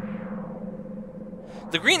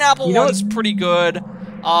 The green apple one's pretty good.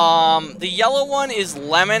 The yellow one is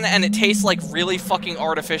lemon, and it tastes like really fucking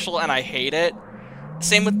artificial, and I hate it.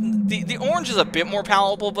 Same with the orange is a bit more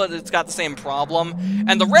palatable, but it's got the same problem.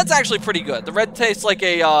 And the red's actually pretty good. The red tastes like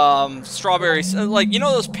a strawberry, like, you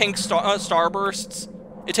know those pink starbursts?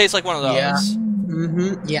 It tastes like one of those. Yeah.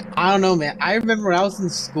 Yeah, I don't know, man. I remember when I was in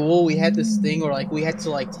school, we had this thing where, like, we had to,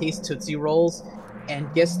 like, taste Tootsie Rolls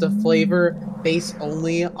and guess the flavor based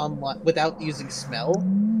only on, without using smell.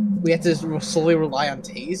 We had to solely rely on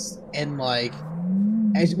taste, and, like,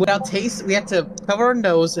 without taste, we had to cover our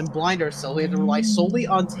nose and blind ourselves. We had to rely solely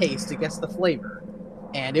on taste to guess the flavor.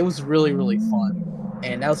 And it was really, really fun.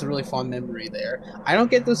 And that was a really fun memory there. I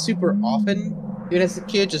don't get those super often, even as a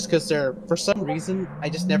kid, just because they're, for some reason, I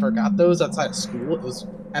just never got those outside of school. It was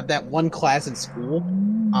at that one class in school.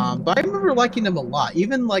 But I remember liking them a lot.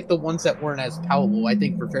 Even, like, the ones that weren't as palatable, I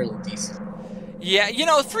think were fairly decent. Yeah, you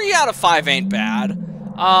know, 3 out of 5 ain't bad.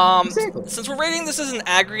 Exactly. Since we're rating this as an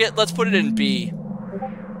aggregate, let's put it in B.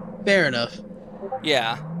 Fair enough.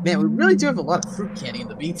 Yeah. Man, we really do have a lot of fruit candy in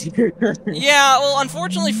the B tier. Yeah, well,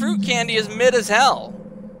 unfortunately, fruit candy is mid as hell.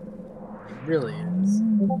 It really is.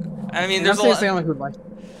 I mean, there's a lot.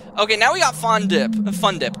 Okay, now we got Fun Dip.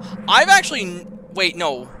 I've actually... Wait,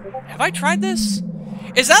 no. Have I tried this?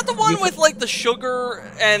 Is that the one with, like, the sugar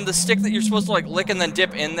and the stick that you're supposed to, like, lick and then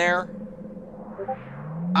dip in there?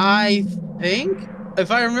 I think... If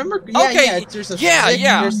I remember... Yeah, okay. yeah. There's a stick,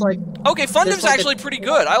 there's, like... Okay, Fun Dip's like actually pretty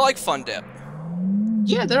good. I like Fun Dip.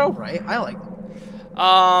 Yeah, they're alright. I like them.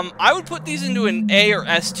 I would put these into an A or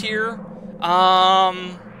S tier.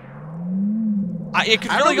 It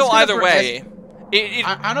could really go either way.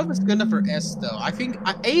 I don't know if it's good enough for S, though. I think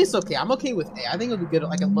A is okay. I'm okay with A. I think it would be good.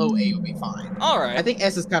 Like, a low A would be fine. Alright. I think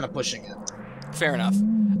S is kind of pushing it. Fair enough.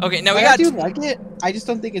 Okay, now we I got... do like it. I just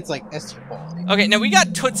don't think it's like S tier quality. Okay, now we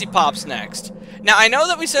got Tootsie Pops next. Now, I know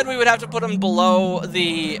that we said we would have to put them below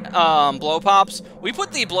the Blow Pops. We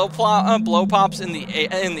put the Blow Pops in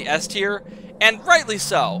the S tier, and rightly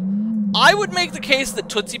so. I would make the case that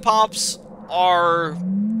Tootsie Pops are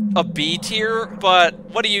a B tier, but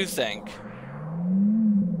what do you think?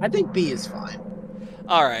 I think B is fine.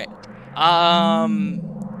 Alright. Huh.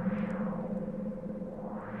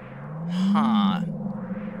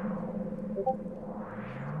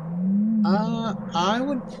 I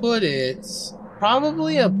would put it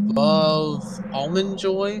probably above Almond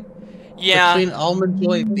Joy. Yeah. Between Almond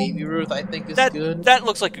Joy and Baby Ruth, I think is good. That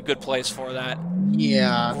looks like a good place for that.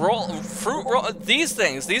 Yeah. These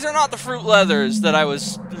things. These are not the fruit leathers that I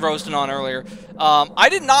was roasting on earlier. I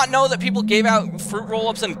did not know that people gave out fruit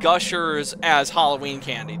roll-ups and gushers as Halloween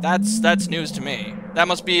candy. That's news to me. That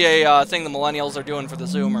must be a thing the millennials are doing for the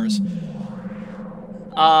Zoomers.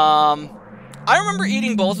 I remember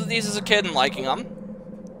eating both of these as a kid and liking them.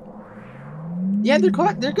 Yeah, they're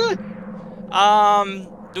good.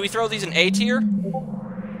 Do we throw these in A tier?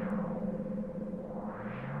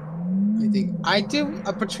 I think I do.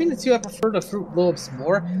 Between the two, I prefer the fruit roll-ups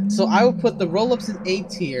more. So I would put the roll-ups in A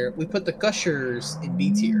tier. We put the gushers in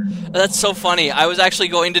B tier. That's so funny. I was actually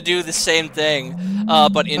going to do the same thing,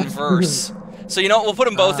 but in verse. So you know what? We'll put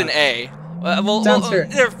them both in A. Sounds fair.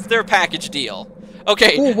 They're a package deal.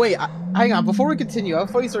 Okay. Oh wait, hang on. Before we continue, I have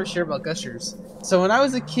a funny story to share about gushers. So when I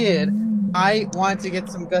was a kid, I wanted to get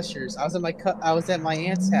some gushers. I was at my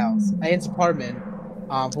aunt's house, my aunt's apartment,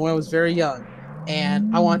 when I was very young,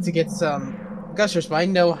 and I wanted to get some gushers, but I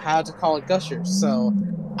know how to call it gushers. So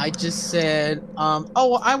I just said, oh,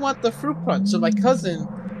 well, I want the fruit punch. So my cousin,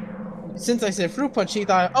 since I said fruit punch, she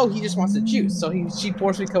thought, oh, he just wants the juice. So she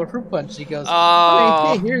pours me a cup of fruit punch. She goes,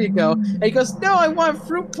 hey, here you go. And he goes, no, I want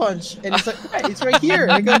fruit punch. And it's like, right, it's right here.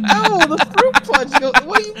 And I go, no, the fruit punch. He goes,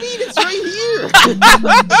 what do you mean? It's right here.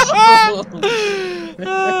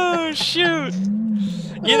 Oh, shoot.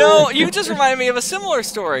 You know, you just reminded me of a similar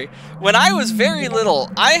story. When I was very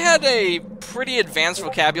little, I had a pretty advanced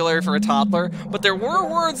vocabulary for a toddler, but there were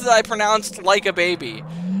words that I pronounced like a baby.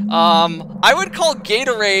 I would call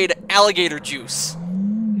Gatorade alligator juice.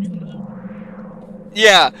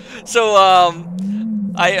 Yeah, so,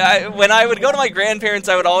 when I would go to my grandparents,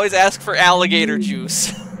 I would always ask for alligator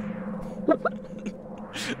juice.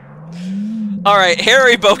 Alright,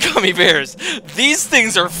 Haribo gummy bears. These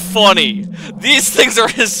things are funny. These things are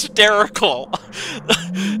hysterical.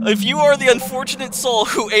 If you are the unfortunate soul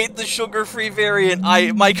who ate the sugar-free variant,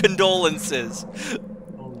 my condolences.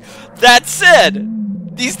 That said,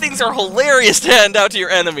 these things are hilarious to hand out to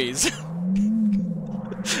your enemies.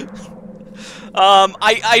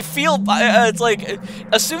 I feel, it's like,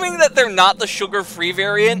 assuming that they're not the sugar-free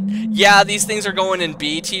variant, yeah, these things are going in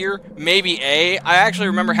B tier, maybe A. I actually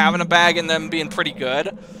remember having a bag and them being pretty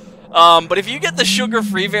good. But if you get the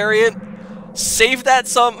sugar-free variant, save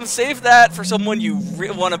that for someone you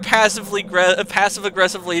want to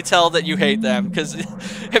passive-aggressively tell that you hate them. Because,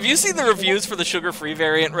 have you seen the reviews for the sugar-free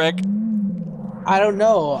variant, Rick? I don't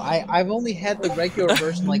know. I've only had the regular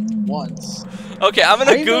version like once. Okay, I'm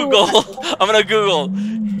gonna Google. I'm gonna Google.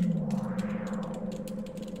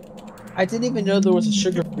 I didn't even know there was a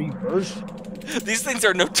sugar-free version. These things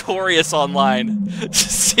are notorious online.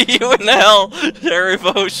 See you in hell,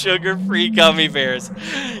 Haribo sugar-free gummy bears.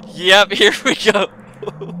 Yep, here we go.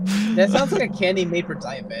 That sounds like a candy made for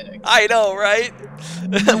diabetics. I know, right?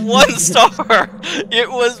 1 star. It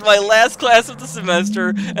was my last class of the semester,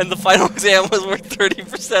 and the final exam was worth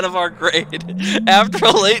 30% of our grade. After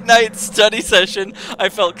a late night study session, I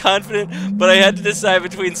felt confident, but I had to decide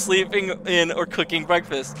between sleeping in or cooking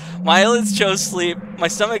breakfast. My eyelids chose sleep. My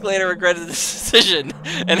stomach later regretted this decision,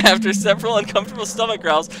 and after several uncomfortable stomach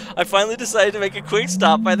growls, I finally decided to make a quick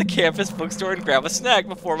stop by the campus bookstore and grab a snack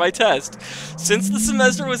before my test. Since the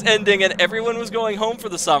semester was ending and everyone was going home for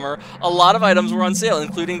the summer, a lot of items were on sale,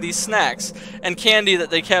 including these snacks and candy that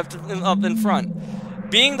they kept up in front.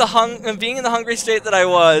 Being in the hungry state that I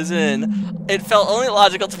was in, it felt only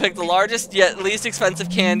logical to pick the largest yet least expensive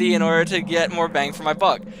candy in order to get more bang for my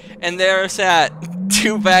buck. And there sat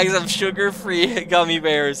 2 bags of sugar-free gummy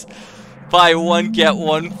bears. Buy one, get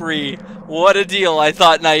one free. What a deal, I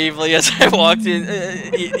thought naively as I walked in,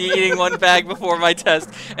 eating 1 bag before my test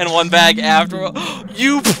and 1 bag after.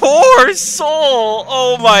 You poor soul!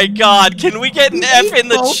 Oh my god, can we get an F in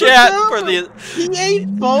the chat for the... He ate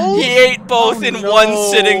both? He ate both in one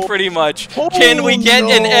sitting, pretty much. Can we get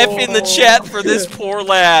an F in the chat for this poor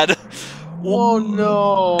lad? Oh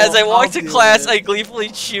no! As I walked to I'll do class, it. I gleefully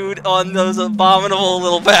chewed on those abominable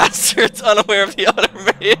little bastards, unaware of the utter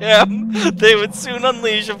mayhem they would soon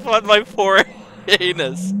unleash upon my poor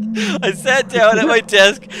anus. I sat down at my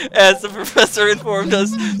desk as the professor informed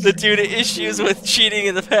us that due to issues with cheating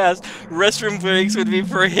in the past, restroom breaks would be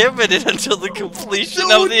prohibited until the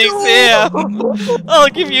completion of the exam. I'll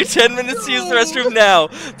give you 10 minutes to use the restroom now.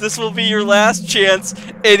 This will be your last chance.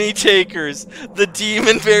 Any takers? The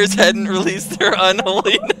demon bears hadn't released their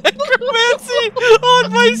unholy necromancy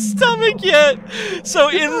on my stomach yet. So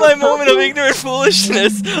in my moment of ignorant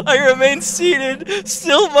foolishness, I remained seated,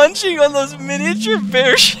 still munching on those miniature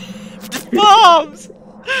bear-shaped bombs.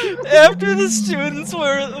 After the students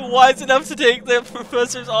were wise enough to take their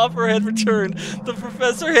professor's offer had returned, the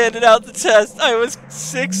professor handed out the test. I was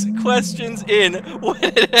 6 questions in when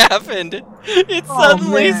it happened. It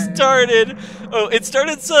suddenly started. Oh, it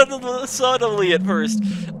started subtly at first,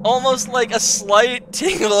 almost like a slight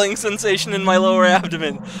tingling sensation in my lower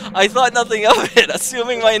abdomen. I thought nothing of it,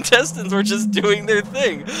 assuming my intestines were just doing their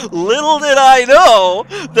thing. Little did I know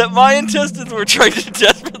that my intestines were trying to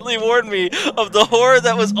desperately warn me of the horror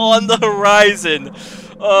that was on the horizon.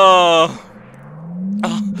 Oh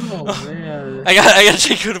man. I gotta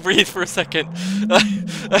take a breathe for a second.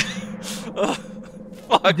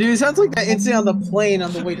 Fuck. Dude, it sounds like that incident on the plane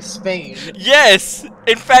on the way to Spain. Yes!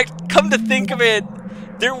 In fact, come to think of it,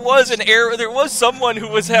 there was someone who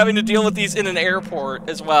was having to deal with these in an airport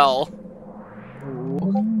as well.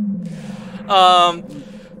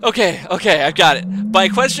 Okay, I've got it. By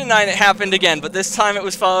question 9, it happened again, but this time it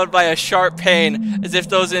was followed by a sharp pain, as if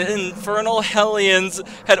those infernal hellions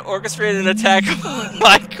had orchestrated an attack on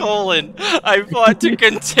my colon. I fought to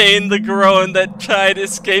contain the groan that tried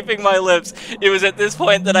escaping my lips. It was at this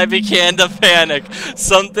point that I began to panic.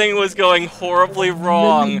 Something was going horribly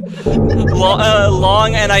wrong.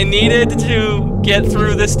 And I needed to get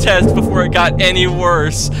through this test before it got any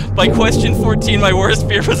worse. By question 14, my worst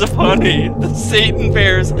fear was upon me. The Satan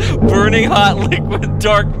bears, burning hot liquid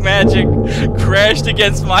dark magic, crashed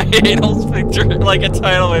against my anal sphincter like a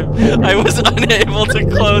tidal wave. I was unable to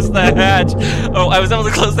close the hatch. Oh, I was able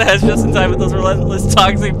to close the hatch just in time, but those relentless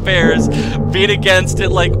toxic bears beat against it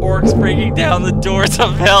like orcs breaking down the doors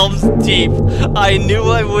of Helm's Deep. I knew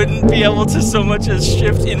I wouldn't be able to so much as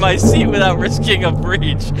shift in my seat without risking a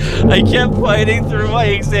breach. I kept fighting through my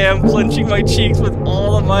exam, clenching my cheeks with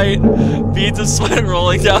all of might, beads of sweat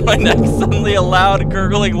rolling down my neck. Suddenly a loud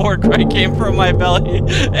gurgling war cry came from my belly,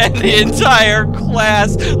 and the entire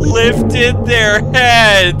class lifted their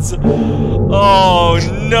heads. Oh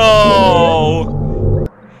no!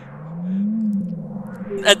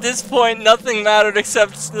 At this point, nothing mattered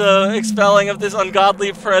except the expelling of this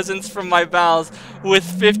ungodly presence from my bowels. With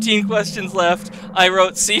 15 questions left, I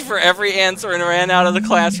wrote C for every answer and ran out of the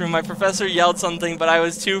classroom. My professor yelled something, but I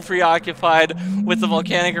was too preoccupied with the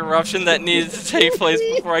volcanic eruption that needed to take place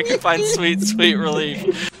before I could find sweet, sweet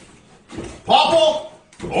relief. Popple!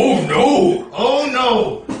 Oh no! Oh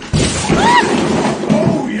no!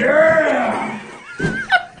 Oh yeah!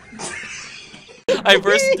 I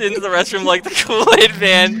burst into the restroom like the Kool-Aid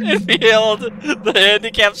man and beheld the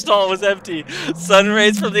handicap stall was empty. Sun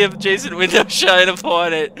rays from the adjacent window shine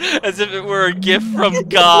upon it, as if it were a gift from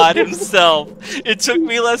God himself. It took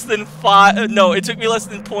me less than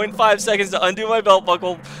 0.5 seconds to undo my belt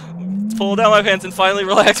buckle, pull down my pants, and finally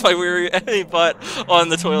relax my weary butt on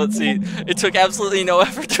the toilet seat. It took absolutely no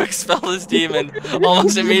effort to expel this demon.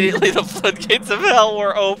 Almost immediately, the floodgates of hell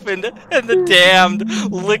were opened, and the damned,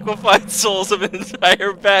 liquefied souls of an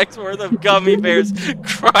entire bag's worth of gummy bears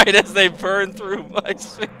cried as they burned through my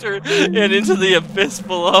sphincter and into the abyss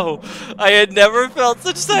below. I had never felt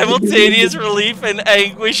such simultaneous relief and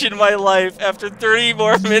anguish in my life. After 30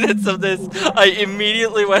 more minutes of this, I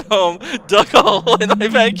immediately went home, dug a hole in my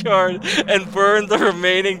backyard, and burn the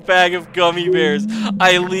remaining bag of gummy bears.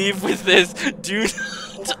 I leave with this: do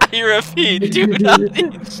not, I repeat, do not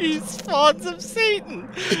eat these spawns of Satan.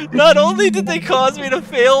 Not only did they cause me to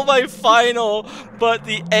fail my final, but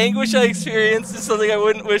the anguish I experienced is something I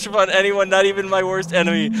wouldn't wish upon anyone, not even my worst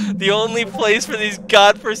enemy. The only place for these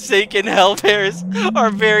godforsaken hell bears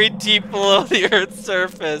are buried deep below the earth's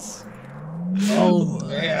surface. Oh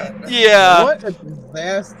man. Yeah. What a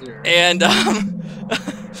disaster. And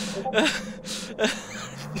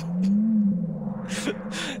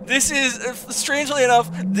this is, strangely enough,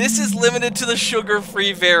 this is limited to the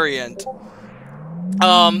sugar-free variant.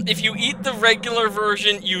 If you eat the regular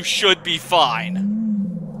version, you should be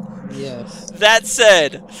fine. Yes. That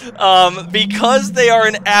said, because they are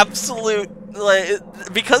an absolute,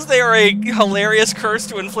 because they are a hilarious curse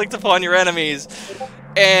to inflict upon your enemies,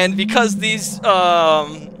 and because these,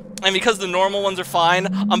 And because the normal ones are fine,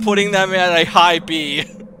 I'm putting them at a high B.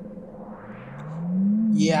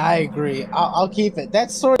 Yeah, I agree. I'll keep it.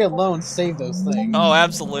 That story alone saved those things. Oh,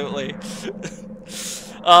 absolutely.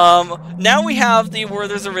 Now we have the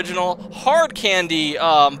Werther's Original Hard Candy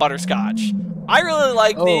Butterscotch. I really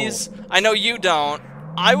like these. I know you don't.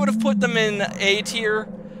 I would have put them in A tier.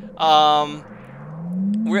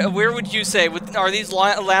 Where would you say? Are these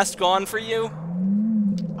last gone for you?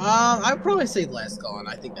 I'd probably say last gone.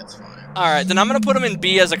 I think that's fine. Alright, then I'm gonna put them in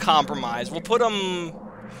B as a compromise. We'll put them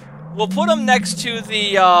next to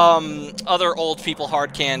the other old people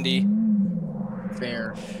hard candy.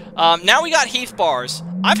 Fair. Now we got Heath bars.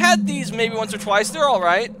 I've had these maybe once or twice. They're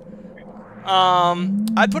alright.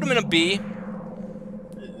 I'd put them in a B.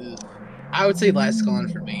 I would say last gone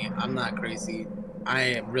for me. I'm not crazy.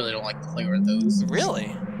 I really don't like the flavor of those.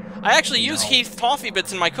 Really? I actually use Heath toffee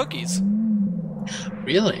bits in my cookies.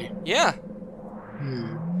 Really? Yeah.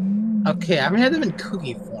 Okay, I haven't had them in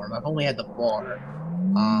cookie form. I've only had the bar.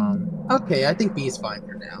 Okay, I think B is fine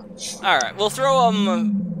for now. Alright, we'll throw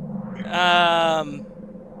them...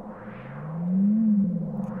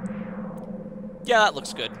 yeah, that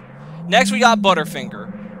looks good. Next, we got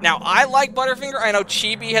Butterfinger. Now, I like Butterfinger. I know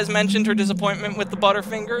Chibi has mentioned her disappointment with the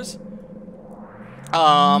Butterfingers.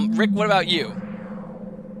 Rick, what about you?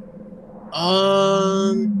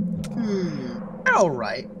 They're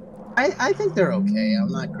alright. I think they're okay.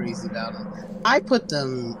 I'm not crazy about them. I put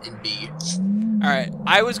them in B. Alright,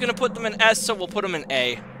 I was gonna put them in S, so we'll put them in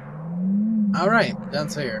A. Alright,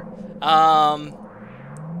 that's fair.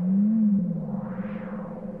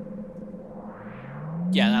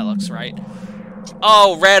 Yeah, that looks right.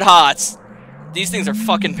 Oh, Red Hots. These things are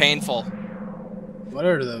fucking painful. What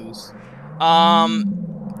are those?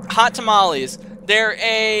 Hot tamales. They're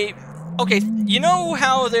a... Okay, you know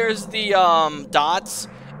how there's the, dots?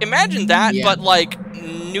 Imagine that, but, like,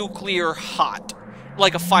 nuclear hot.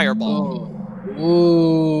 Like a fireball. Oh.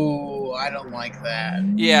 Ooh, I don't like that.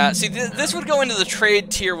 Yeah, see, this would go into the trade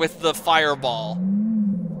tier with the fireball.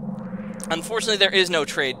 Unfortunately, there is no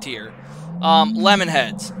trade tier. Lemon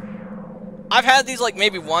heads. I've had these, like,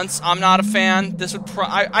 maybe once. I'm not a fan. This would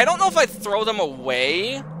I don't know if I'd throw them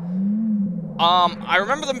away. I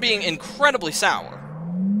remember them being incredibly sour.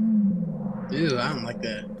 Ew, I don't like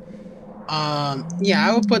that. Yeah,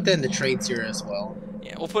 I would put that in the trade tier as well.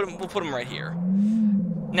 Yeah, we'll put them right here.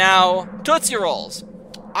 Now, Tootsie Rolls.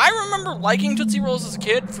 I remember liking Tootsie Rolls as a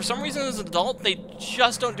kid. For some reason, as an adult, they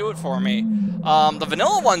just don't do it for me. The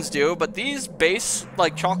vanilla ones do, but these base,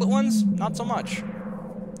 like, chocolate ones, not so much.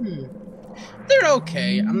 They're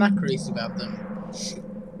okay. I'm not crazy about them.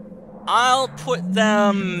 I'll put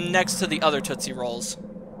them next to the other Tootsie Rolls.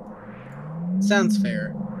 Sounds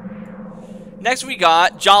fair. Next we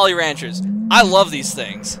got Jolly Ranchers. I love these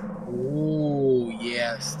things. Ooh,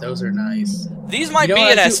 yes, those are nice. These might be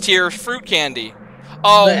an S tier fruit candy.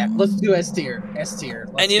 Oh, yeah, let's do S tier. S tier.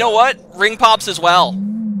 And you know what? Ring Pops as well.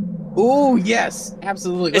 Ooh, yes,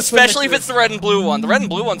 absolutely. Especially if it's the red and blue one. The red and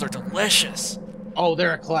blue ones are delicious. Oh,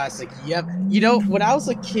 they're a classic. Yep. You know, when I was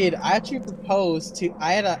a kid, I actually proposed to.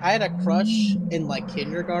 I had a crush in like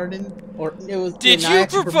kindergarten, or it was. Did you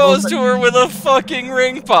propose to her with a fucking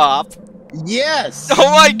ring pop? Yes.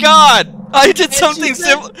 Oh my god! I did something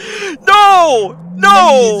similar. No!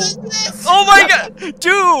 No! Oh my god,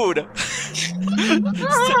 dude!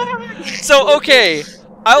 So okay,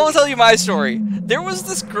 I will tell you my story. There was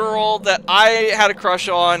this girl that I had a crush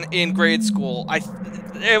on in grade school.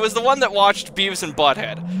 It was the one that watched Beavis and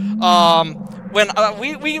Butthead. When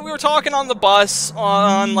we were talking on the bus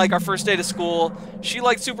on like our first day to school, she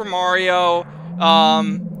liked Super Mario.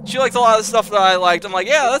 She liked a lot of stuff that I liked. I'm like,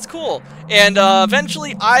 yeah, that's cool. And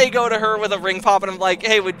eventually, I go to her with a ring pop, and I'm like,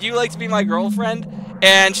 hey, would you like to be my girlfriend?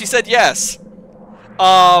 And she said yes.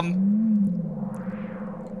 That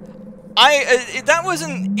was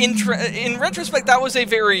in retrospect, that was a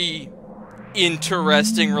very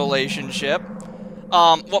interesting relationship.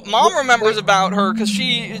 What Mom remembers about her, because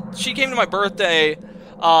she came to my birthday,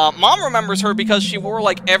 Mom remembers her because she wore,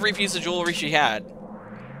 like, every piece of jewelry she had.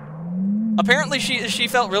 Apparently, she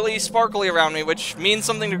felt really sparkly around me, which means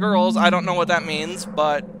something to girls. I don't know what that means,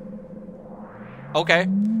 but... okay.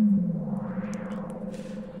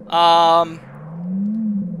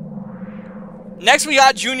 Next, we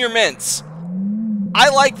got Junior Mints. I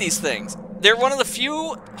like these things. They're one of the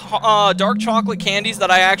few dark chocolate candies that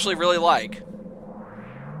I actually really like.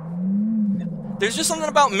 There's just something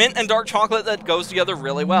about mint and dark chocolate that goes together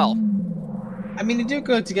really well. I mean, they do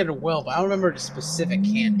go together well, but I don't remember the specific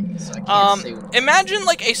candies, so I can't say what. Imagine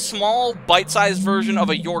like a small, bite-sized version of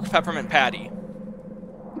a York peppermint patty.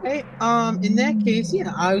 Okay, in that case,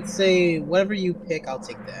 yeah, I would say whatever you pick, I'll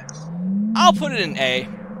take that. I'll put it in A.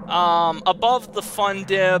 Above the Fun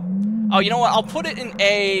Dip. Oh, you know what? I'll put it in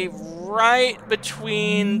A right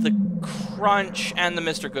between the Crunch and the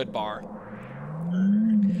Mr. Good Bar.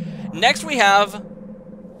 Next we have...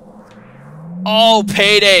 Oh,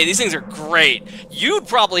 Payday. These things are great. You'd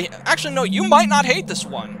probably... Actually, no, you might not hate this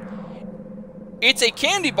one. It's a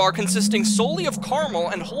candy bar consisting solely of caramel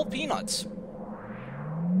and whole peanuts.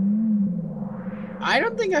 I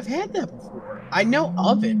don't think I've had that before. I know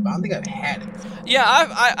of it, but I don't think I've had it. Yeah,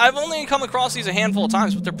 I've only come across these a handful of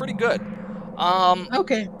times, but they're pretty good.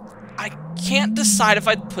 Okay. I can't decide if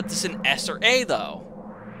I'd put this in S or A, though.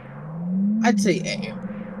 I'd say A.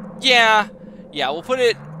 Yeah, we'll put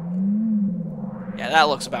it... Yeah, that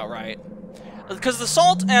looks about right. Because the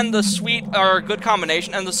salt and the sweet are a good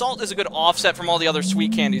combination, and the salt is a good offset from all the other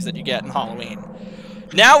sweet candies that you get in Halloween.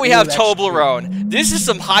 Now we have Toblerone. This is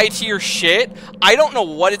some high-tier shit. I don't know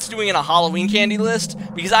what it's doing in a Halloween candy list,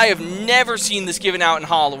 because I have never seen this given out in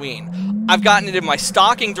Halloween. I've gotten it in my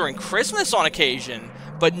stocking during Christmas on occasion,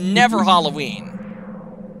 but never Halloween.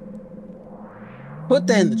 Put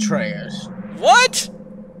that in the trash. What?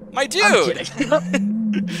 My dude!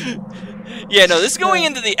 Yeah, no, this is going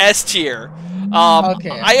into the S tier. Okay.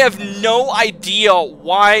 I have no idea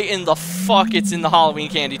why in the fuck it's in the Halloween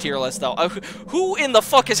candy tier list, though. Who in the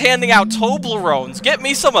fuck is handing out Toblerones? Get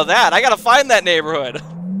me some of that. I gotta find that neighborhood.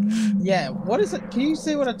 Yeah, what is it? Can you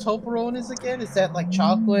say what a Toblerone is again? Is that like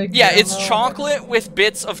chocolate? Yeah, it's caramel? chocolate with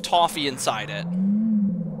bits of toffee inside it.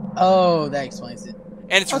 Oh, that explains it.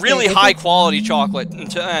 And it's really high quality chocolate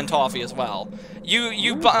and toffee as well.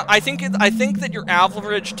 I think that your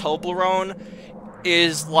average Toblerone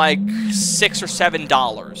is like $6 or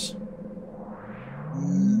 $7.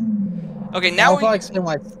 Okay, now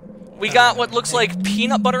we got what looks like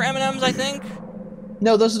peanut butter M&Ms, I think.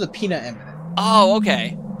 No, those are the peanut M&Ms. Oh,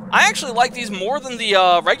 okay. I actually like these more than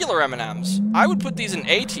the regular M&Ms. I would put these in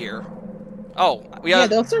A tier. Oh, we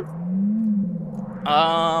have... Yeah, those are...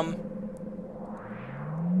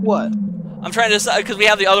 What? I'm trying to decide, because we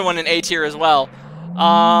have the other one in A tier as well.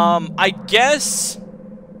 I guess...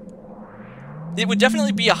 It would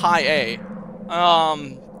definitely be a high A.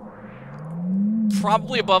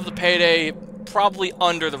 Probably above the Payday, probably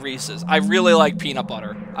under the Reese's. I really like peanut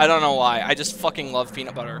butter. I don't know why. I just fucking love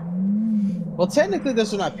peanut butter. Well, technically,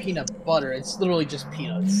 those are not peanut butter. It's literally just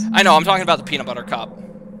peanuts. I know. I'm talking about the peanut butter cup.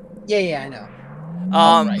 Yeah, I know.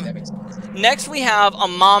 Right, that makes sense. Next, we have a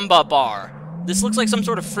Mamba bar. This looks like some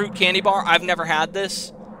sort of fruit candy bar. I've never had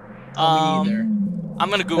this. Me either. I'm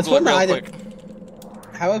gonna Google it real quick.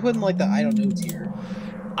 How do I put in, like, the I don't know tier?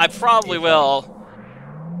 I probably will.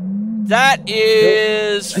 That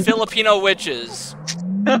is Filipino witches.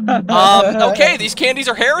 Okay, these candies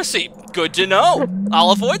are heresy. Good to know.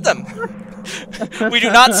 I'll avoid them. We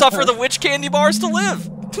do not suffer the witch candy bars to live.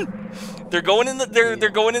 They're going in the they're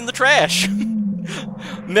going in the trash.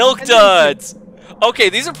 Milk Duds. Okay,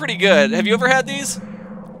 these are pretty good. Have you ever had these?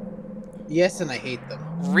 Yes, and I hate them.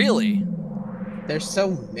 Really? They're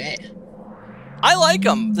so meh. I like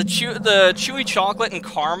them. The chewy chocolate and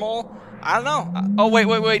caramel. I don't know. Oh,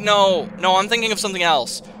 wait. No, I'm thinking of something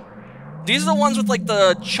else. These are the ones with, like,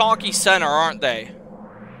 the chalky center, aren't they?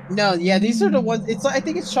 No, yeah, these are the ones... It's like, I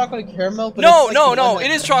think it's chocolate and caramel, but No, it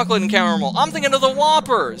is chocolate and caramel. I'm thinking of the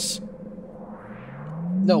Whoppers.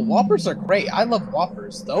 No, Whoppers are great. I love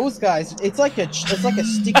Whoppers. Those guys, it's like a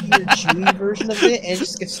stickier, chewy version of it, and it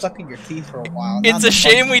just gets stuck in your teeth for a while. It's a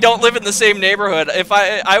shame we don't live in the same neighborhood. If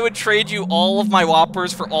I would trade you all of my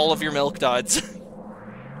Whoppers for all of your Milk Duds.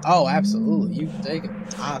 Oh, absolutely. You can take it.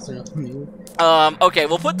 Awesome. Okay,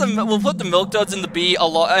 we'll put the Milk Duds in the B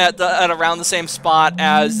at around the same spot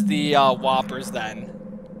as the Whoppers then.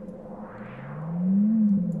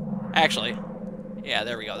 Actually, yeah,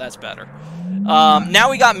 there we go. That's better.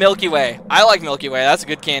 Now we got Milky Way. I like Milky Way. That's a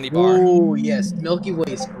good candy bar. Oh yes, Milky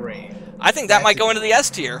Way is great. I think that might go into the S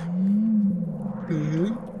tier.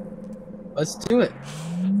 Mm-hmm. Let's do it.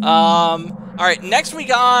 All right. Next we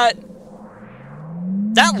got.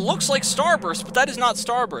 That looks like Starburst, but that is not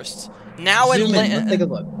Starburst. Now and later. Let's take a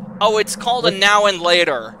look. Oh, it's called a Now and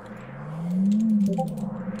Later.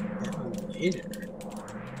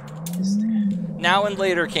 Now and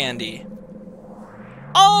Later candy.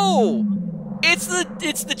 Oh! It's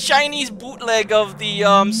the Chinese bootleg of the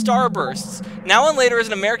Starbursts. Now and Later is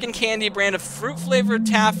an American candy brand of fruit-flavored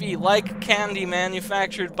taffy-like candy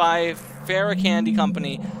manufactured by Farrah Candy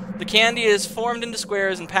Company. The candy is formed into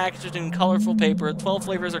squares and packaged in colorful paper. 12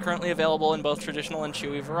 flavors are currently available in both traditional and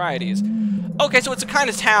chewy varieties. Okay, so it's a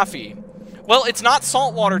kind of taffy. Well, it's not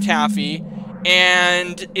saltwater taffy.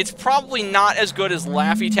 And it's probably not as good as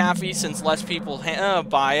Laffy Taffy since less people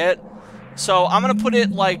buy it. So I'm going to put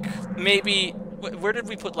it like maybe... Where did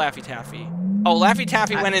we put Laffy Taffy? Oh, Laffy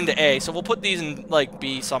Taffy went into A, so we'll put these in like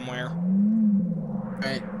B somewhere.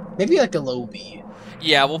 Right. Maybe like a low B.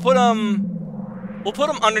 Yeah, we'll put them... We'll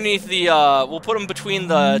put them underneath the, we'll put them between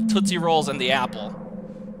the Tootsie Rolls and the apple.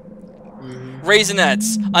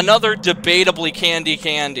 Raisinets, another debatably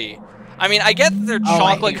candy. I mean, I get that they're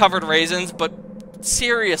chocolate-covered raisins, but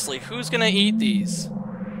seriously, who's gonna eat these?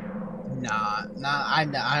 Nah, I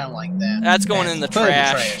don't like that. That's going in the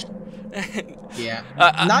trash. Yeah.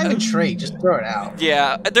 Not even trade, just throw it out.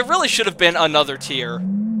 Yeah, there really should have been another tier.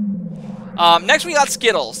 Next we got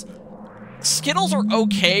Skittles. Skittles are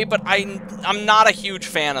okay, but I'm not a huge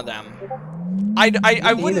fan of them.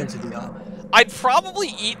 I wouldn't. I'd probably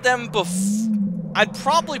eat them I'd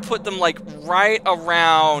probably put them like right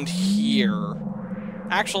around here.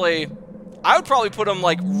 Actually, I would probably put them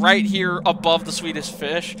like right here above the Swedish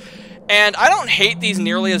Fish. And I don't hate these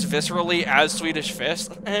nearly as viscerally as Swedish Fish.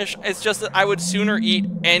 It's just that I would sooner eat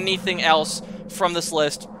anything else from this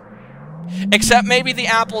list. Except maybe the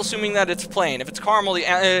apple, assuming that it's plain. If it's caramel,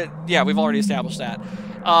 yeah, we've already established that.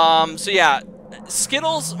 So yeah,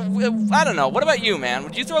 Skittles, I don't know. What about you, man?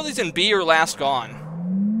 Would you throw these in B or Last Gone?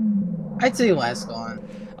 I'd say Last Gone.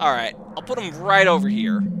 Alright, I'll put them right over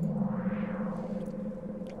here.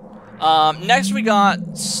 Next we got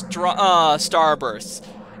Starbursts.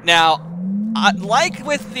 Now, like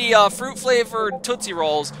with the fruit-flavored Tootsie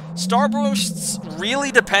Rolls, Starbursts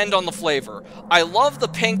really depend on the flavor. I love the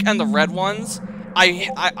pink and the red ones.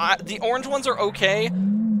 The orange ones are okay.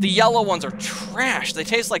 The yellow ones are trash. They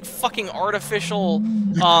taste like fucking artificial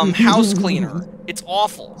house cleaner. It's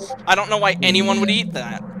awful. I don't know why anyone would eat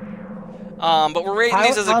that. But we're rating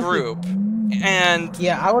these as a group. And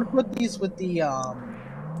yeah, I would put these with the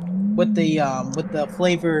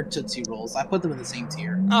flavored Tootsie Rolls. I put them in the same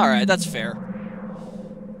tier. All right, that's fair.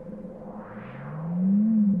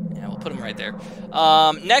 Yeah, we'll put them right there.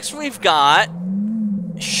 Next we've got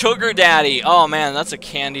Sugar Daddy. Oh man, that's a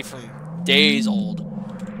candy from days old.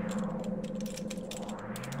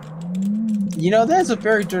 You know, that's a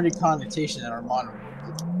very dirty connotation in our modern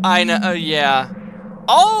world. I know, yeah.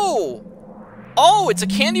 Oh! Oh, it's a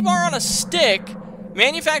candy bar on a stick,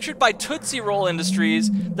 manufactured by Tootsie Roll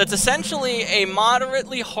Industries, that's essentially a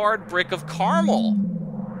moderately hard brick of caramel.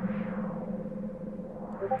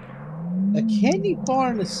 A candy bar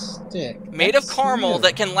on a stick? Made of caramel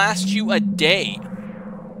that can last you a day.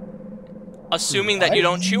 Assuming that you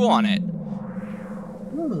don't chew on it.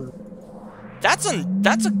 That's a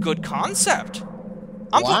good concept.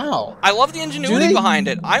 Wow. I love the ingenuity behind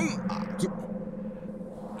it.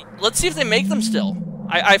 Let's see if they make them still.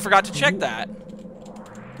 I forgot to check that.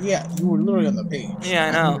 Yeah, you were literally on the page. Yeah,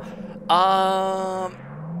 I know.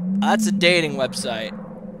 That's a dating website.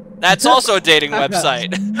 That's also a dating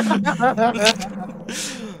website.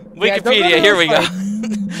 Wikipedia, here we go.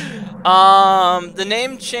 The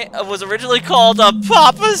name was originally called a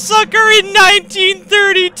Papa Sucker in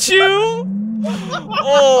 1932.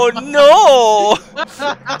 Oh no!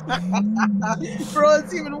 Bro,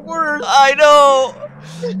 it's even worse. I know.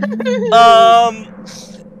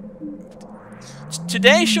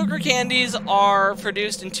 Today, sugar candies are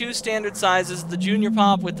produced in two standard sizes: the Junior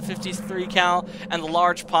Pop with the 53 cal and the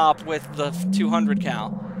Large Pop with the 200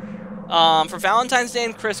 cal. For Valentine's Day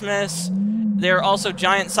and Christmas, there are also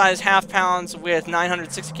giant-sized half-pounds with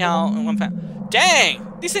 960 cal and 1 pound. Dang!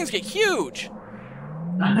 These things get huge!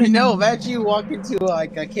 I know, imagine you walk into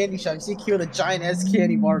like a candy shop, you see a kid with a giant-ass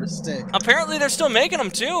candy bar to stick. Apparently they're still making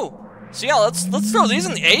them, too! So yeah, let's throw these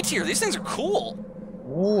in the A tier. These things are cool.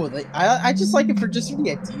 Oh, I just like it for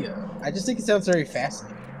the idea. I just think it sounds very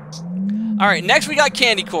fascinating. Alright, next we got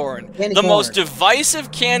candy corn. The most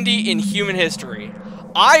divisive candy in human history.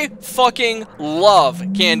 I fucking love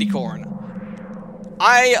candy corn.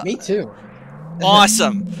 Me too.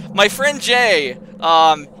 Awesome. My friend Jay,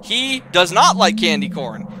 he does not like candy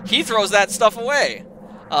corn. He throws that stuff away.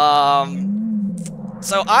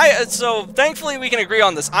 So thankfully we can agree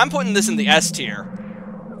on this. I'm putting this in the S tier.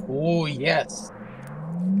 Oh, yes.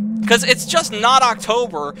 Because it's just not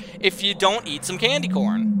October if you don't eat some candy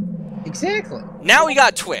corn. Exactly. Now we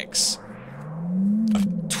got Twix.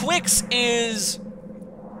 Twix is...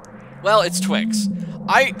 Well, it's Twix.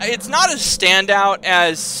 It's not as standout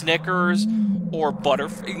as Snickers or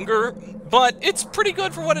Butterfinger, but it's pretty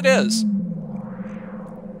good for what it is.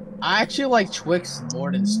 I actually like Twix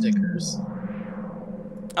more than Snickers.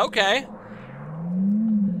 Okay.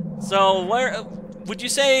 So, where would you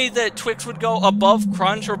say that Twix would go above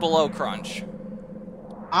Crunch or below Crunch?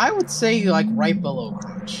 I would say, like, right below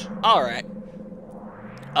Crunch. Alright.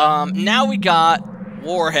 Now we got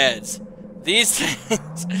Warheads. These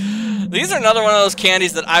things, these are another one of those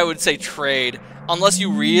candies that I would say trade. Unless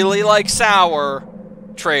you really like sour,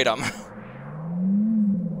 trade them.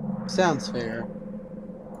 Sounds fair.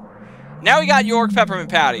 Now we got York Peppermint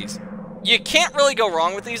Patties. You can't really go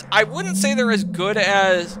wrong with these. I wouldn't say they're as good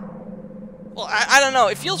as... Well, I don't know.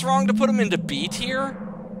 It feels wrong to put them into B tier.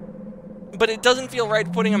 But it doesn't feel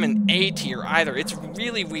right putting them in A tier either. It's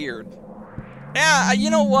really weird. Yeah, you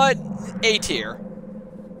know what? A tier.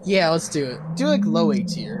 Yeah, let's do it. Do like low A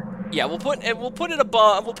tier. Yeah, we'll put it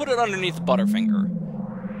above. We'll put it underneath Butterfinger.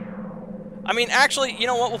 I mean, actually, you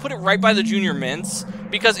know what? We'll put it right by the Junior Mints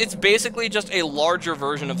because it's basically just a larger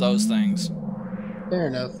version of those things. Fair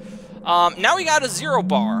enough. Now we got a Zero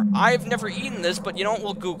Bar. I've never eaten this, but you know what?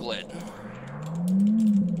 We'll Google it.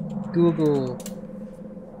 Google.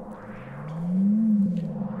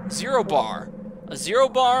 Zero Bar. A Zero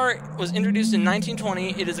Bar was introduced in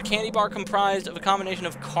 1920. It is a candy bar comprised of a combination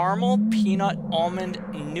of caramel, peanut, almond,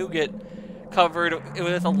 and nougat covered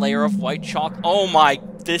with a layer of white chocolate. Oh my,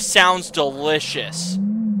 this sounds delicious.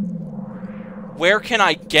 Where can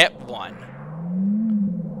I get one?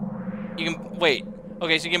 You can, wait.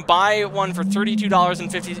 Okay, so you can buy one for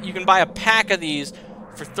 $32.50. You can buy a pack of these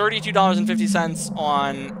for $32.50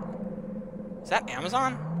 on... Is that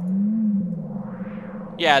Amazon?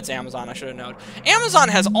 Yeah, it's Amazon. I should have known. Amazon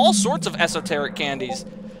has all sorts of esoteric candies.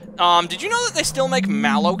 Did you know that they still make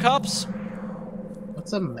Mallow Cups?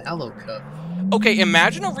 What's a Mallow Cup? Okay,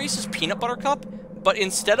 imagine a Reese's Peanut Butter Cup, but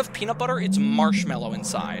instead of peanut butter, it's marshmallow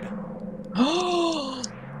inside. Oh,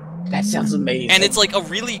 that sounds amazing. And it's like a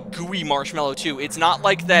really gooey marshmallow, too. It's not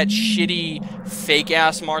like that shitty,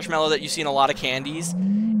 fake-ass marshmallow that you see in a lot of candies.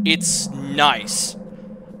 It's nice.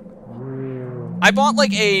 I bought,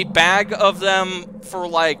 like, a bag of them for,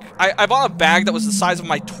 like... I bought a bag that was the size of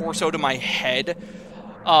my torso to my head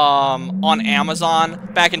on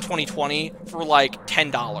Amazon back in 2020 for, like,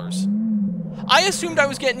 $10. I assumed I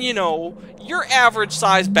was getting, you know, your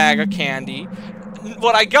average-sized bag of candy.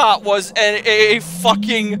 What I got was a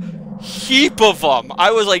fucking heap of them.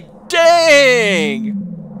 I was like, dang!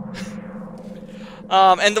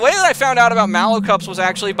 And the way that I found out about Mallow Cups was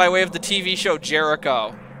actually by way of the TV show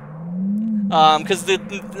Jericho. Because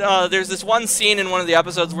there's this one scene in one of the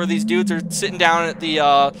episodes where these dudes are sitting down at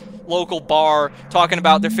the local bar talking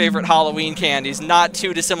about their favorite Halloween candies, not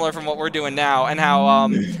too dissimilar from what we're doing now, and how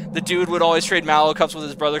the dude would always trade Mallow Cups with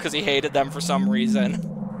his brother because he hated them for some reason.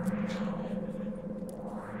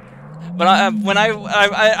 But when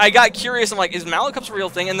I got curious, I'm like, is Mallow Cups a real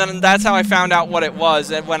thing? And then that's how I found out what it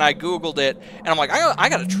was, and when I Googled it, and I'm like, I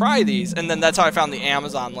gotta try these, and then that's how I found the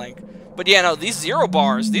Amazon link. But yeah, no, these Zero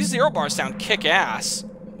Bars sound kick-ass.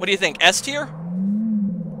 What do you think, S tier?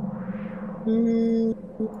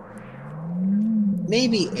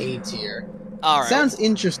 Maybe A tier. Alright. Sounds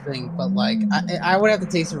interesting, but like, I would have to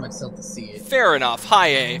taste it myself to see it. Fair enough, high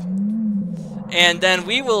A. And then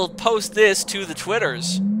we will post this to the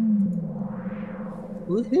Twitters.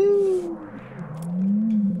 Woohoo!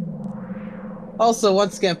 Also,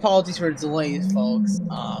 once again, apologies for the delays, folks.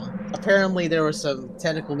 Apparently there was some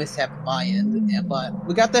technical mishap on my end, but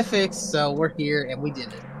we got that fixed, so we're here, and we did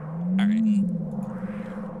it.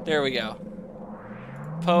 Alright. There we go.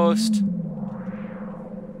 Post.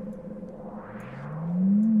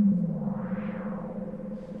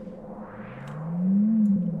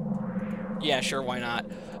 Yeah, sure, why not?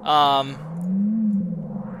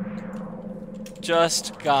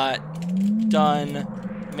 Just got done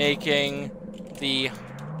making the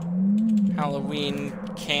Halloween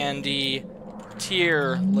candy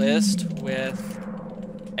tier list with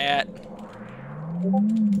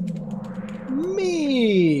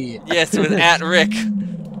me. Yes, with @Rick.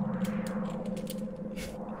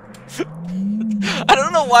 I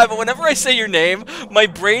don't know why, but whenever I say your name, my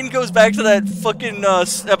brain goes back to that fucking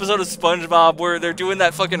episode of SpongeBob where they're doing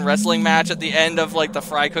that fucking wrestling match at the end of, like, the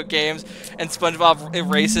Fry Cook games, and SpongeBob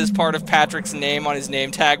erases part of Patrick's name on his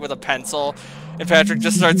name tag with a pencil, and Patrick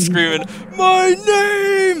just starts screaming, "My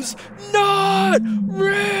name's not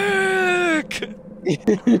Rick!"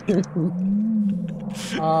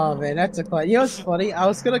 Oh man, that's a class. You know what's funny? I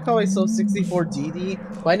was gonna call myself 64DD,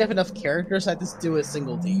 but I didn't have enough characters, so I just do a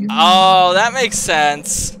single D. Oh, that makes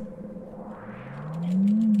sense.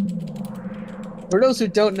 For those who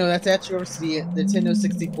don't know, that's actually over the Nintendo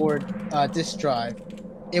 64 disc drive.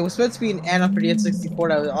 It was supposed to be an add-on for the N64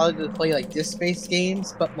 that was allowed to play like disc-based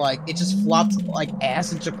games, but like it just flopped like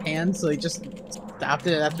ass in Japan, so they just stopped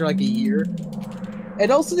it after like a year. It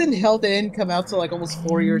also didn't help that it didn't come out till like almost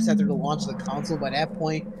 4 years after the launch of the console. By that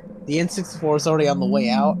point, the N64 was already on the way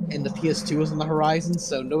out, and the PS2 was on the horizon,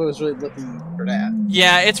 so nobody was really looking for that.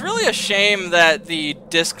 Yeah, it's really a shame that the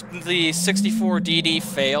 64DD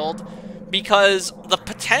failed, because the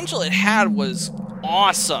potential it had was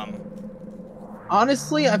awesome.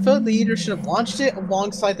 Honestly, I feel like they either should have launched it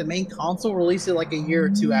alongside the main console, released it like a year or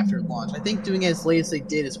two after launch. I think doing it as late as they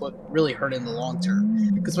did is what really hurt in the long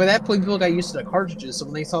term. Because by that point, people got used to the cartridges, so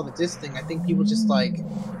when they saw the disc thing, I think people just, like,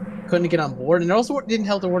 couldn't get on board. And it also didn't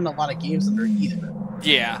help there weren't a lot of games on there either.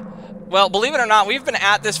 Yeah. Well, believe it or not, we've been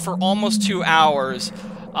at this for almost 2 hours.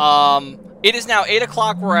 It is now 8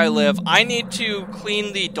 o'clock where I live. I need to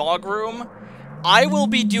clean the dog room. I will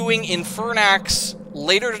be doing Infernax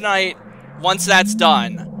later tonight. Once that's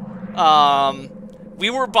done, we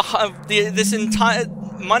were behind this entire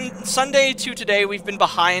Sunday to today. We've been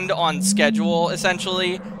behind on schedule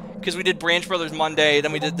essentially because we did Branch Brothers Monday,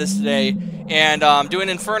 then we did this today, and doing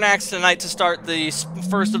Infernax tonight to start the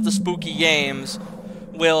first of the spooky games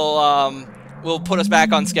will put us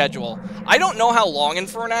back on schedule. I don't know how long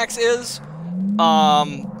Infernax is.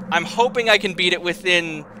 I'm hoping I can beat it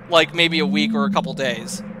within like maybe a week or a couple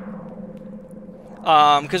days.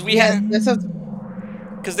 Because we had,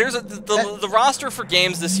 because there's the roster for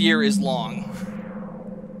games this year is long.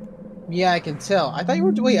 Yeah, I can tell. I thought you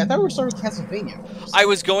were I thought we were starting with Castlevania. I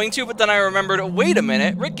was going to, but then I remembered. Wait a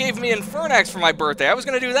minute, Rick gave me Infernax for my birthday. I was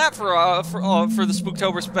going to do that for the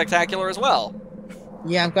Spooktober Spectacular as well.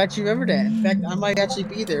 Yeah, I'm glad you remembered that. In fact, I might actually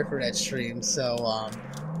be there for that stream, so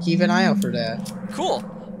keep an eye out for that. Cool.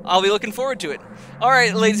 I'll be looking forward to it.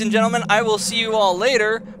 Alright, ladies and gentlemen, I will see you all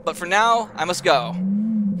later, but for now, I must go.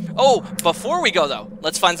 Oh, before we go, though,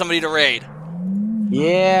 let's find somebody to raid.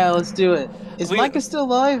 Yeah, let's do it. Is Micah still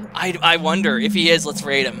alive? I wonder. If he is, let's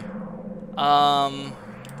raid him.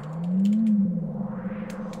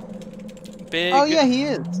 Big... Oh, yeah, he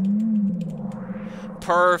is.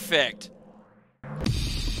 Perfect.